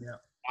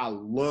 I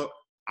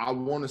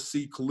want to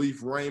see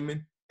Khalif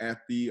Raymond at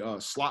the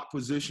slot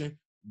position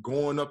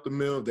going up the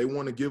middle. They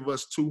want to give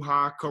us too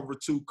high cover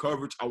 2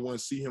 coverage. I want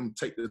to see him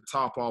take the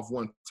top off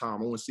one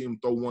time. I want to see him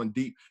throw one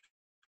deep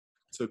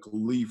to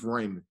Khalif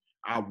Raymond.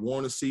 I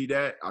want to see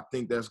that. I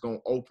think that's going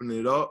to open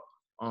it up.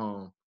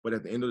 But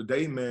at the end of the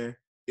day, man,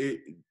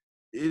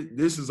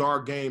 this is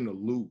our game to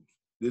lose.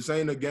 This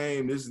ain't a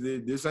game.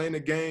 This ain't a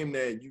game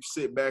that you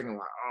sit back and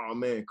like, oh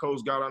man,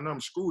 Coach got our number.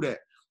 Screw that.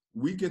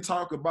 We can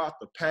talk about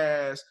the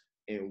past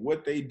and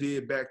what they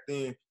did back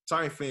then.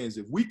 Titan fans,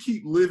 if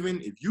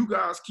you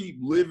guys keep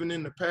living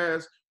in the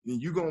past, then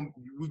you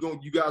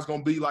guys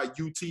gonna be like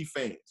UT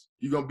fans.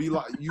 You're gonna be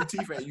like UT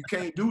fans. You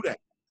can't do that.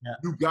 Yeah.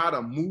 You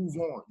gotta move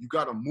on. You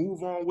gotta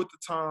move on with the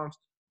times.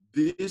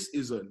 This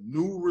is a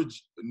new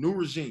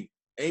regime.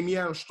 Amy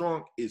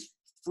Adams-Strunk is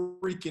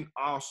freaking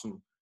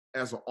awesome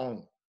as an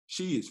owner.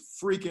 She is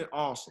freaking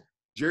awesome.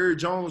 Jerry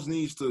Jones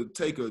needs to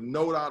take a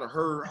note out of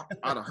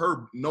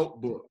her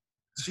notebook.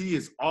 She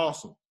is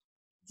awesome.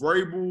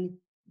 Vrabel,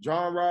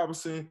 John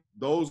Robinson,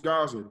 those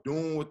guys are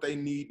doing what they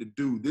need to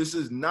do. This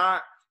is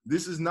not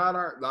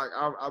our, like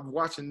I'm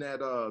watching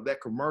that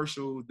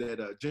commercial,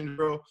 that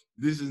ginger ale.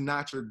 This is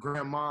not your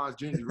grandma's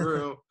ginger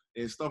ale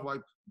and stuff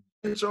like that.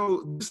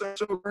 This ain't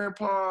your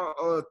grandpa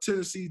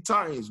Tennessee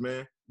Titans,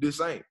 man.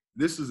 This ain't.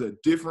 This is a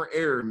different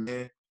era,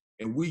 man.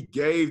 And we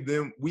gave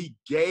them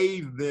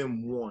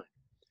one.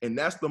 And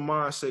that's the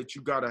mindset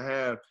you gotta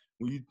have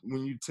when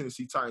you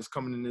Tennessee Titans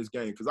coming in this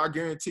game. Because I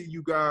guarantee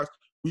you guys,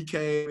 we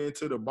came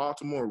into the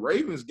Baltimore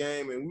Ravens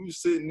game and we were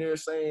sitting there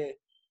saying,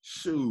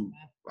 shoot,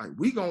 like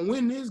we gonna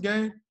win this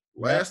game.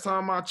 Last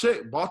time I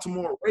checked,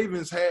 Baltimore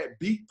Ravens had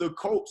beat the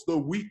Colts the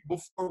week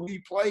before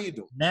we played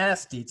them.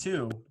 Nasty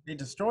too. They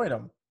destroyed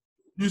them.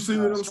 You see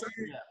what I'm saying?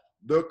 Yeah.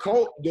 The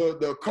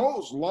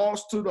Colts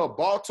lost to the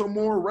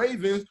Baltimore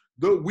Ravens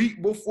the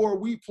week before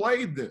we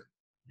played them.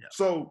 Yeah.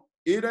 So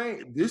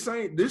this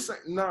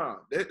ain't nah.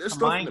 That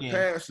stuff in the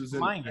past is in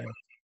the past.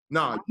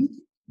 Nah,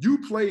 you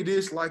play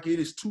this like it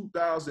is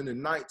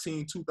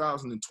 2019,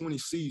 2020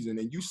 season,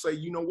 and you say,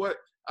 you know what?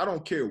 I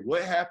don't care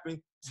what happened,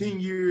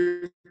 10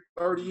 years,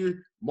 30 years.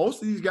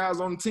 Most of these guys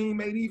on the team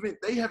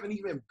they haven't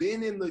even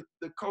been in the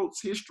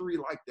Colts history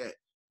like that.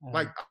 Mm-hmm.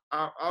 Like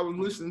I was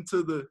listening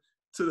to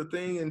the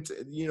thing, and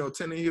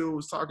Tannehill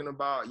was talking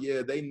about,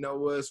 yeah, they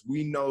know us,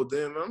 we know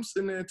them. I'm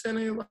sitting there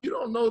Tannehill like, you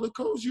don't know the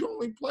Colts, you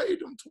only played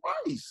them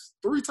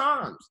 3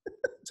 times.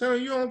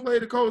 Tannehill, you only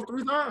played the Colts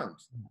 3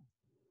 times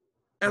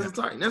as a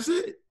Titan. That's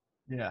it.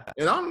 Yeah.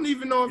 And I don't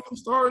even know if he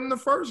started in the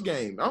first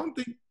game. I don't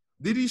think.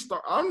 Did he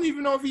start? I don't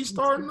even know if he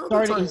started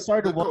another time. He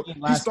started one game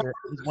last year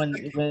when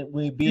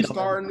we beat him. He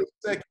started in the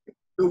second,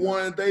 the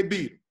one that they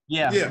beat him.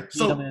 Yeah.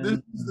 So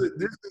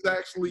this is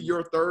actually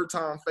your 3rd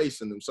time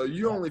facing them. So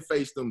you only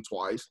faced them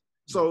twice.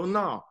 So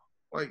no,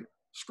 like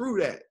screw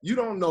that. You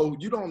don't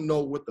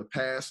know what the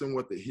past and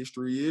what the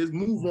history is.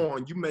 Move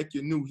on. You make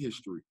your new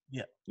history.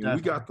 Yeah. And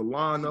we got the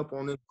lineup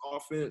on this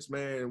offense,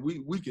 man.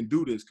 We can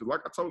do this. Because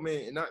like I told,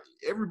 man, and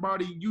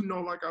everybody,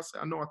 like I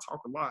said, I know I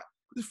talk a lot.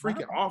 This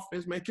freaking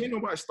offense, man, can't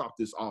nobody stop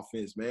this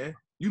offense, man.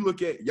 You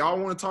look at, y'all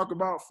want to talk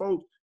about,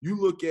 folks, you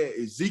look at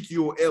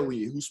Ezekiel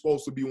Elliott, who's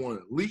supposed to be one of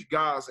the elite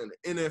guys in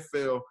the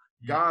NFL,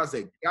 guys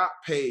that got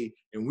paid,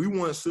 and we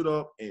want to sit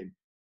up and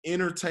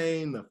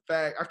entertain the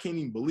fact, I can't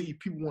even believe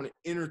people want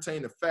to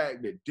entertain the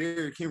fact that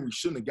Derrick Henry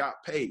shouldn't have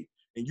got paid.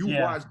 And you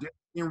watch Derrick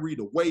Henry,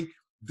 the way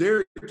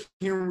Derrick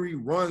Henry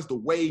runs, the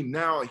way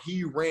now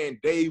he ran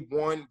day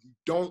one, you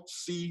don't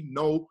see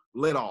no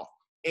let off.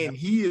 And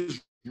he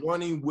is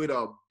running with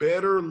a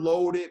better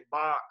loaded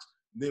box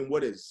than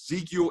what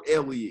Ezekiel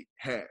Elliott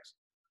has.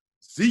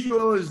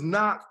 Ezekiel is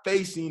not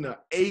facing an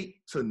 8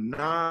 to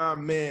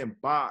 9 man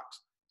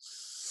box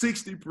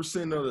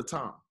 60% of the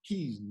time.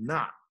 He's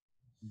not.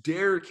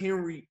 Derrick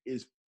Henry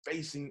is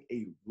facing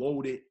a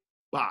loaded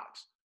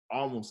box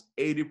almost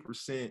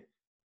 80%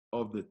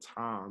 of the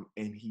time,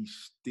 and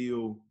he's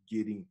still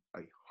getting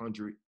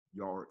 100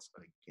 yards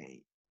a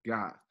game.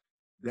 God,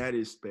 that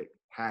is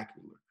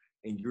spectacular.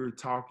 And you're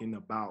talking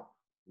about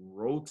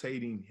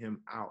rotating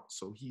him out,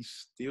 so he's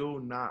still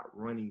not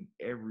running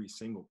every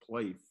single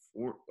play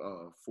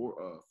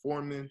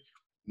Foreman,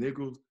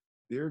 Nichols,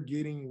 they're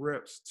getting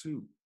reps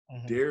too.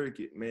 Mhm.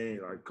 Derrick,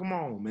 man, like, come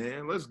on,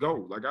 man, let's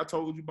go. Like I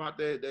told you about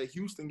that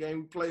Houston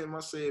game we played, and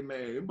I said,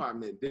 man,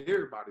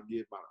 Derrick about to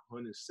get about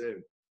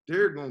 107.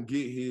 Derrick gonna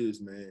get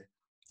his, man.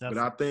 But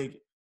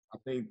Definitely.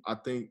 I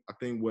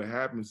think what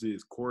happens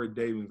is Corey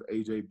Davis,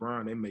 AJ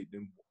Brown, they make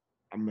them.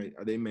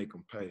 They make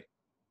them pay.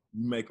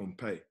 You make them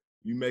pay.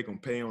 You make them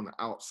pay on the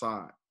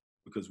outside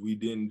because we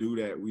didn't do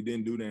that. We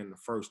didn't do that in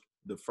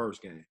the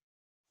first game.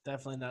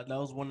 Definitely not. That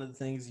was one of the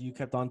things you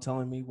kept on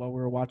telling me while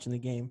we were watching the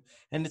game,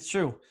 and it's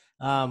true.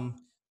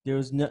 There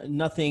was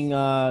nothing.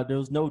 There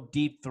was no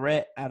deep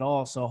threat at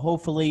all. So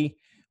hopefully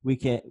we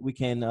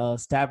can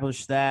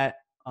establish that,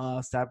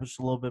 establish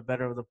a little bit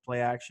better of the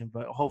play action.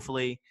 But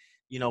hopefully,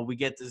 we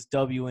get this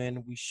W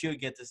in. We should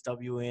get this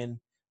W in.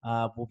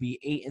 We'll be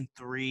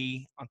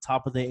 8-3 on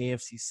top of the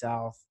AFC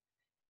South,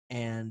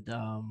 and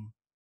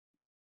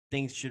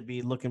things should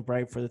be looking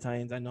bright for the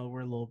Titans. I know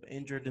we're a little bit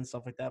injured and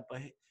stuff like that,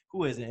 but hey,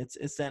 who isn't?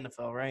 It's the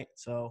NFL, right?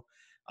 So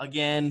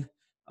again,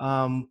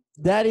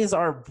 that is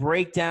our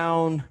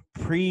breakdown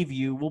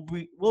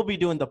preview. We'll be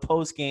doing the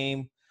post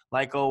game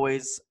like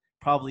always,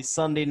 probably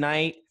Sunday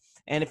night.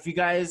 And if you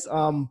guys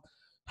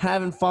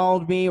haven't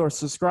followed me or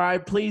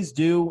subscribed, please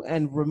do.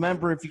 And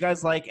remember, if you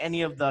guys like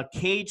any of the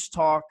cage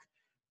talk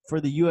for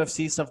the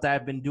UFC stuff that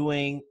I've been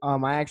doing,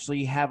 I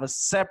actually have a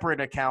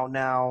separate account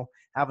now.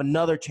 I have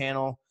another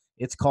channel.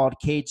 It's called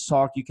Cage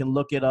Talk. You can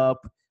look it up.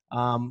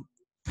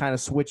 Kind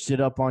of switched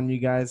it up on you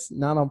guys,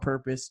 not on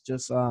purpose,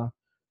 just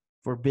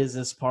for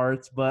business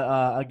parts.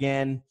 But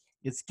again,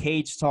 it's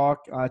Cage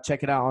Talk.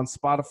 Check it out on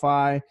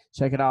Spotify.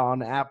 Check it out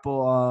on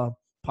Apple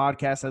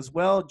Podcasts as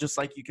well. Just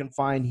like you can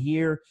find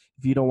here.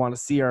 If you don't want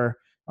to see our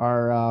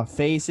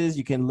faces,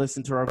 you can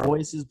listen to our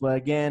voices. But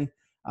again,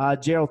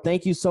 Gerald,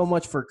 thank you so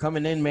much for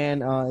coming in,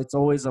 man. It's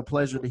always a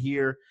pleasure to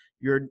hear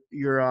your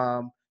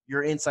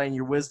insight and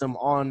your wisdom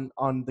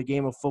on the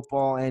game of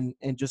football and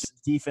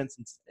just defense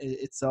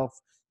itself.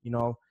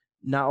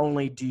 Not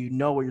only do you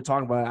know what you're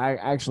talking about, I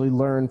actually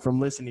learn from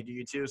listening to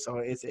you too. So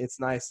it's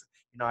nice.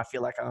 I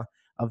feel like a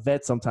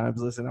vet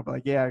sometimes. Listen, I'm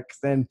like, yeah, because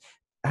then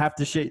half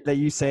the shit that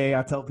you say,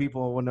 I tell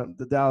people when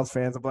the Dallas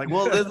fans, I'm like,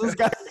 well, this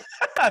guy.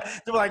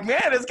 They're like,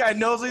 man, this guy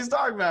knows what he's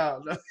talking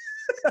about.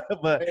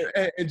 But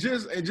and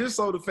just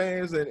so the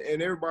fans and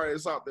everybody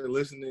that's out there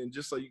listening,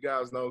 just so you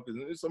guys know,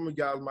 because some of you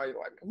guys might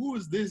like, who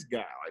is this guy?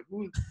 Like,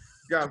 who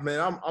guys,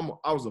 man?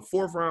 I was a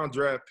 4th round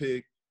draft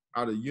pick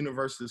out of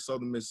University of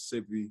Southern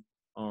Mississippi.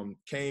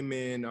 Came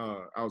in.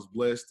 I was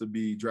blessed to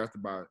be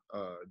drafted by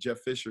Jeff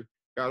Fisher.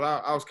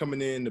 Guys, I was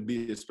coming in to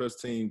be a special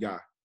team guy.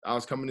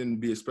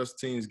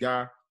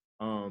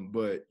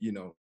 But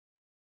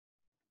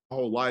my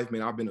whole life,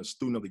 man, I've been a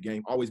student of the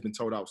game. Always been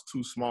told I was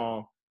too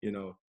small.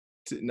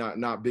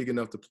 Not big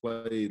enough to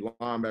play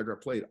linebacker. I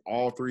played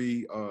all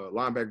 3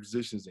 linebacker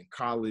positions in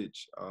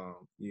college.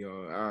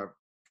 I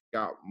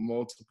got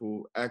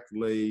multiple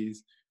accolades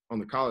on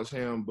the college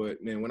hand,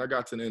 but man, when I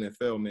got to the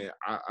NFL, man,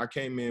 I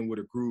came in with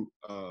a group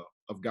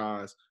of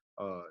guys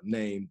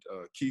named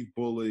Keith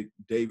Bullock,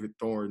 David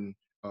Thornton,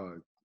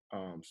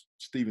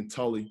 Stephen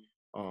Tully,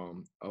 a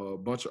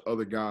bunch of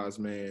other guys,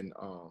 man,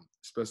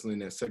 especially in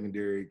that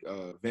secondary.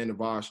 Van der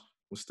Bosch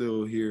was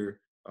still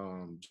here.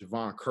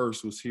 Javon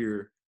Curse was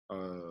here.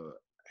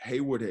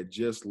 Hayward had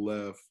just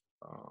left.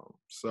 I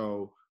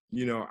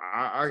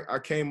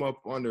came up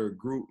under a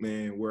group,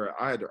 man, where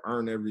I had to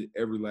earn every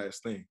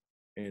last thing.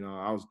 And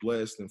I was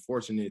blessed and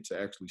fortunate to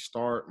actually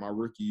start my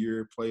rookie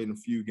year, played in a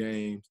few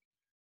games,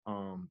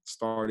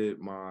 started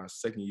my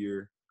second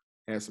year,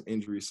 had some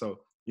injuries. So,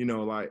 when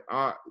I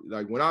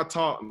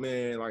talk,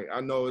 man, like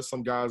I know it's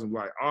some guys are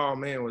like, oh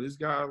man, well this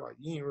guy, like,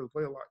 he ain't really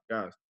play a lot.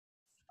 Guys,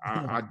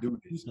 I do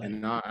this.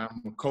 And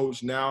I'm a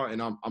coach now,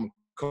 and I'm a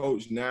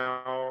coach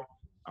now.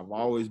 I've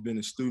always been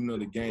a student of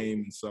the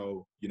game. And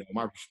so,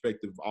 my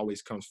perspective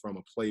always comes from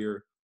a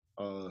player /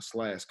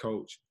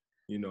 coach,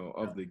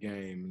 of the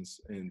game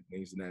and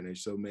things of that nature.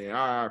 So, man,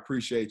 I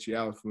appreciate you,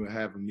 Alex, for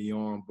having me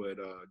on. But,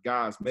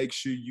 guys, make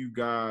sure you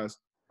guys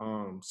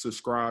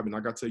subscribe. And I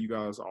got to tell you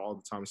guys all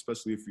the time,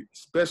 especially if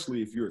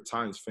you're a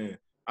Titans fan.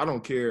 I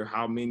don't care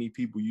how many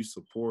people you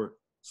support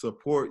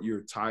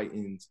your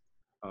Titans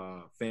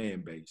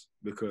fan base,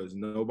 because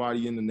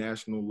nobody in the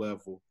national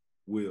level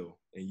will.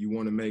 And you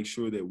want to make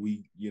sure that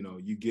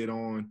you get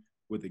on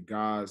with the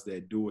guys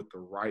that do it the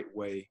right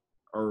way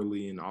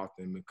early and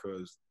often,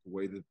 because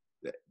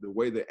the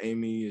way that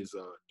Amy is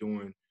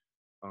doing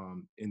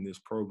in this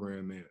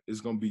program, man,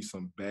 it's going to be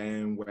some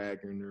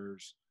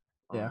bandwagoners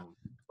yeah,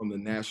 from the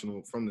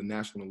national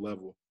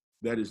level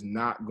that is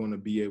not going to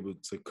be able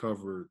to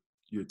cover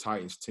your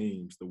Titans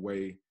teams the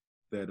way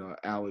that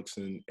Alex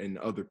and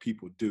other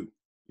people do.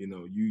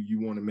 You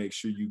want to make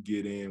sure you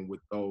get in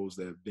with those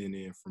that have been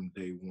in from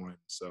day one.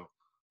 So,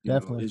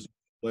 definitely. it's a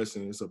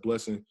blessing. It's a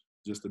blessing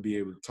just to be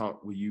able to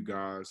talk with you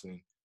guys, and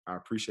I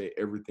appreciate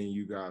everything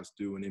you guys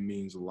do, and it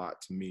means a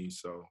lot to me.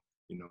 So,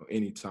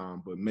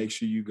 anytime. But make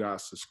sure you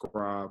guys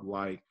subscribe,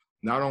 like,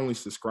 not only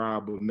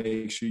subscribe, but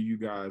make sure you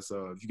guys,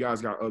 if you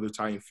guys got other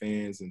Titan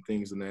fans and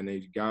things of that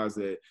nature, guys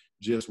that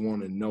just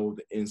want to know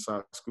the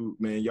inside scoop,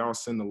 man, y'all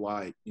send a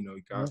like. You know,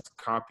 you guys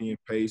copy and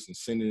paste and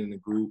send it in the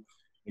group.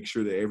 Make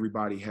sure that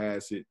everybody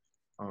has it,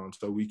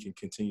 so we can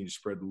continue to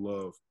spread the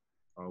love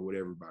with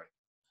everybody.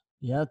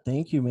 Yeah,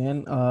 thank you,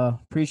 man.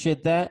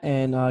 Appreciate that.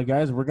 And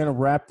guys, we're gonna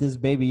wrap this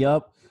baby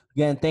up.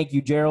 Again, thank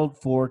you,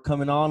 Gerald, for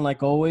coming on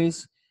like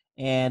always.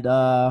 And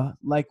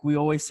like we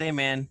always say,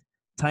 man,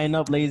 tighten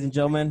up, ladies and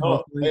gentlemen.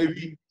 Up,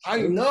 baby.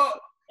 Tighten up.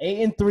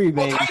 8-3,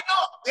 baby. Tighten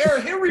up.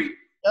 Derrick Henry.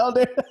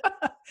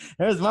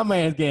 There's my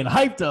man's getting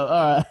hyped up.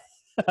 All right.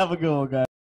 Have a good one, guys.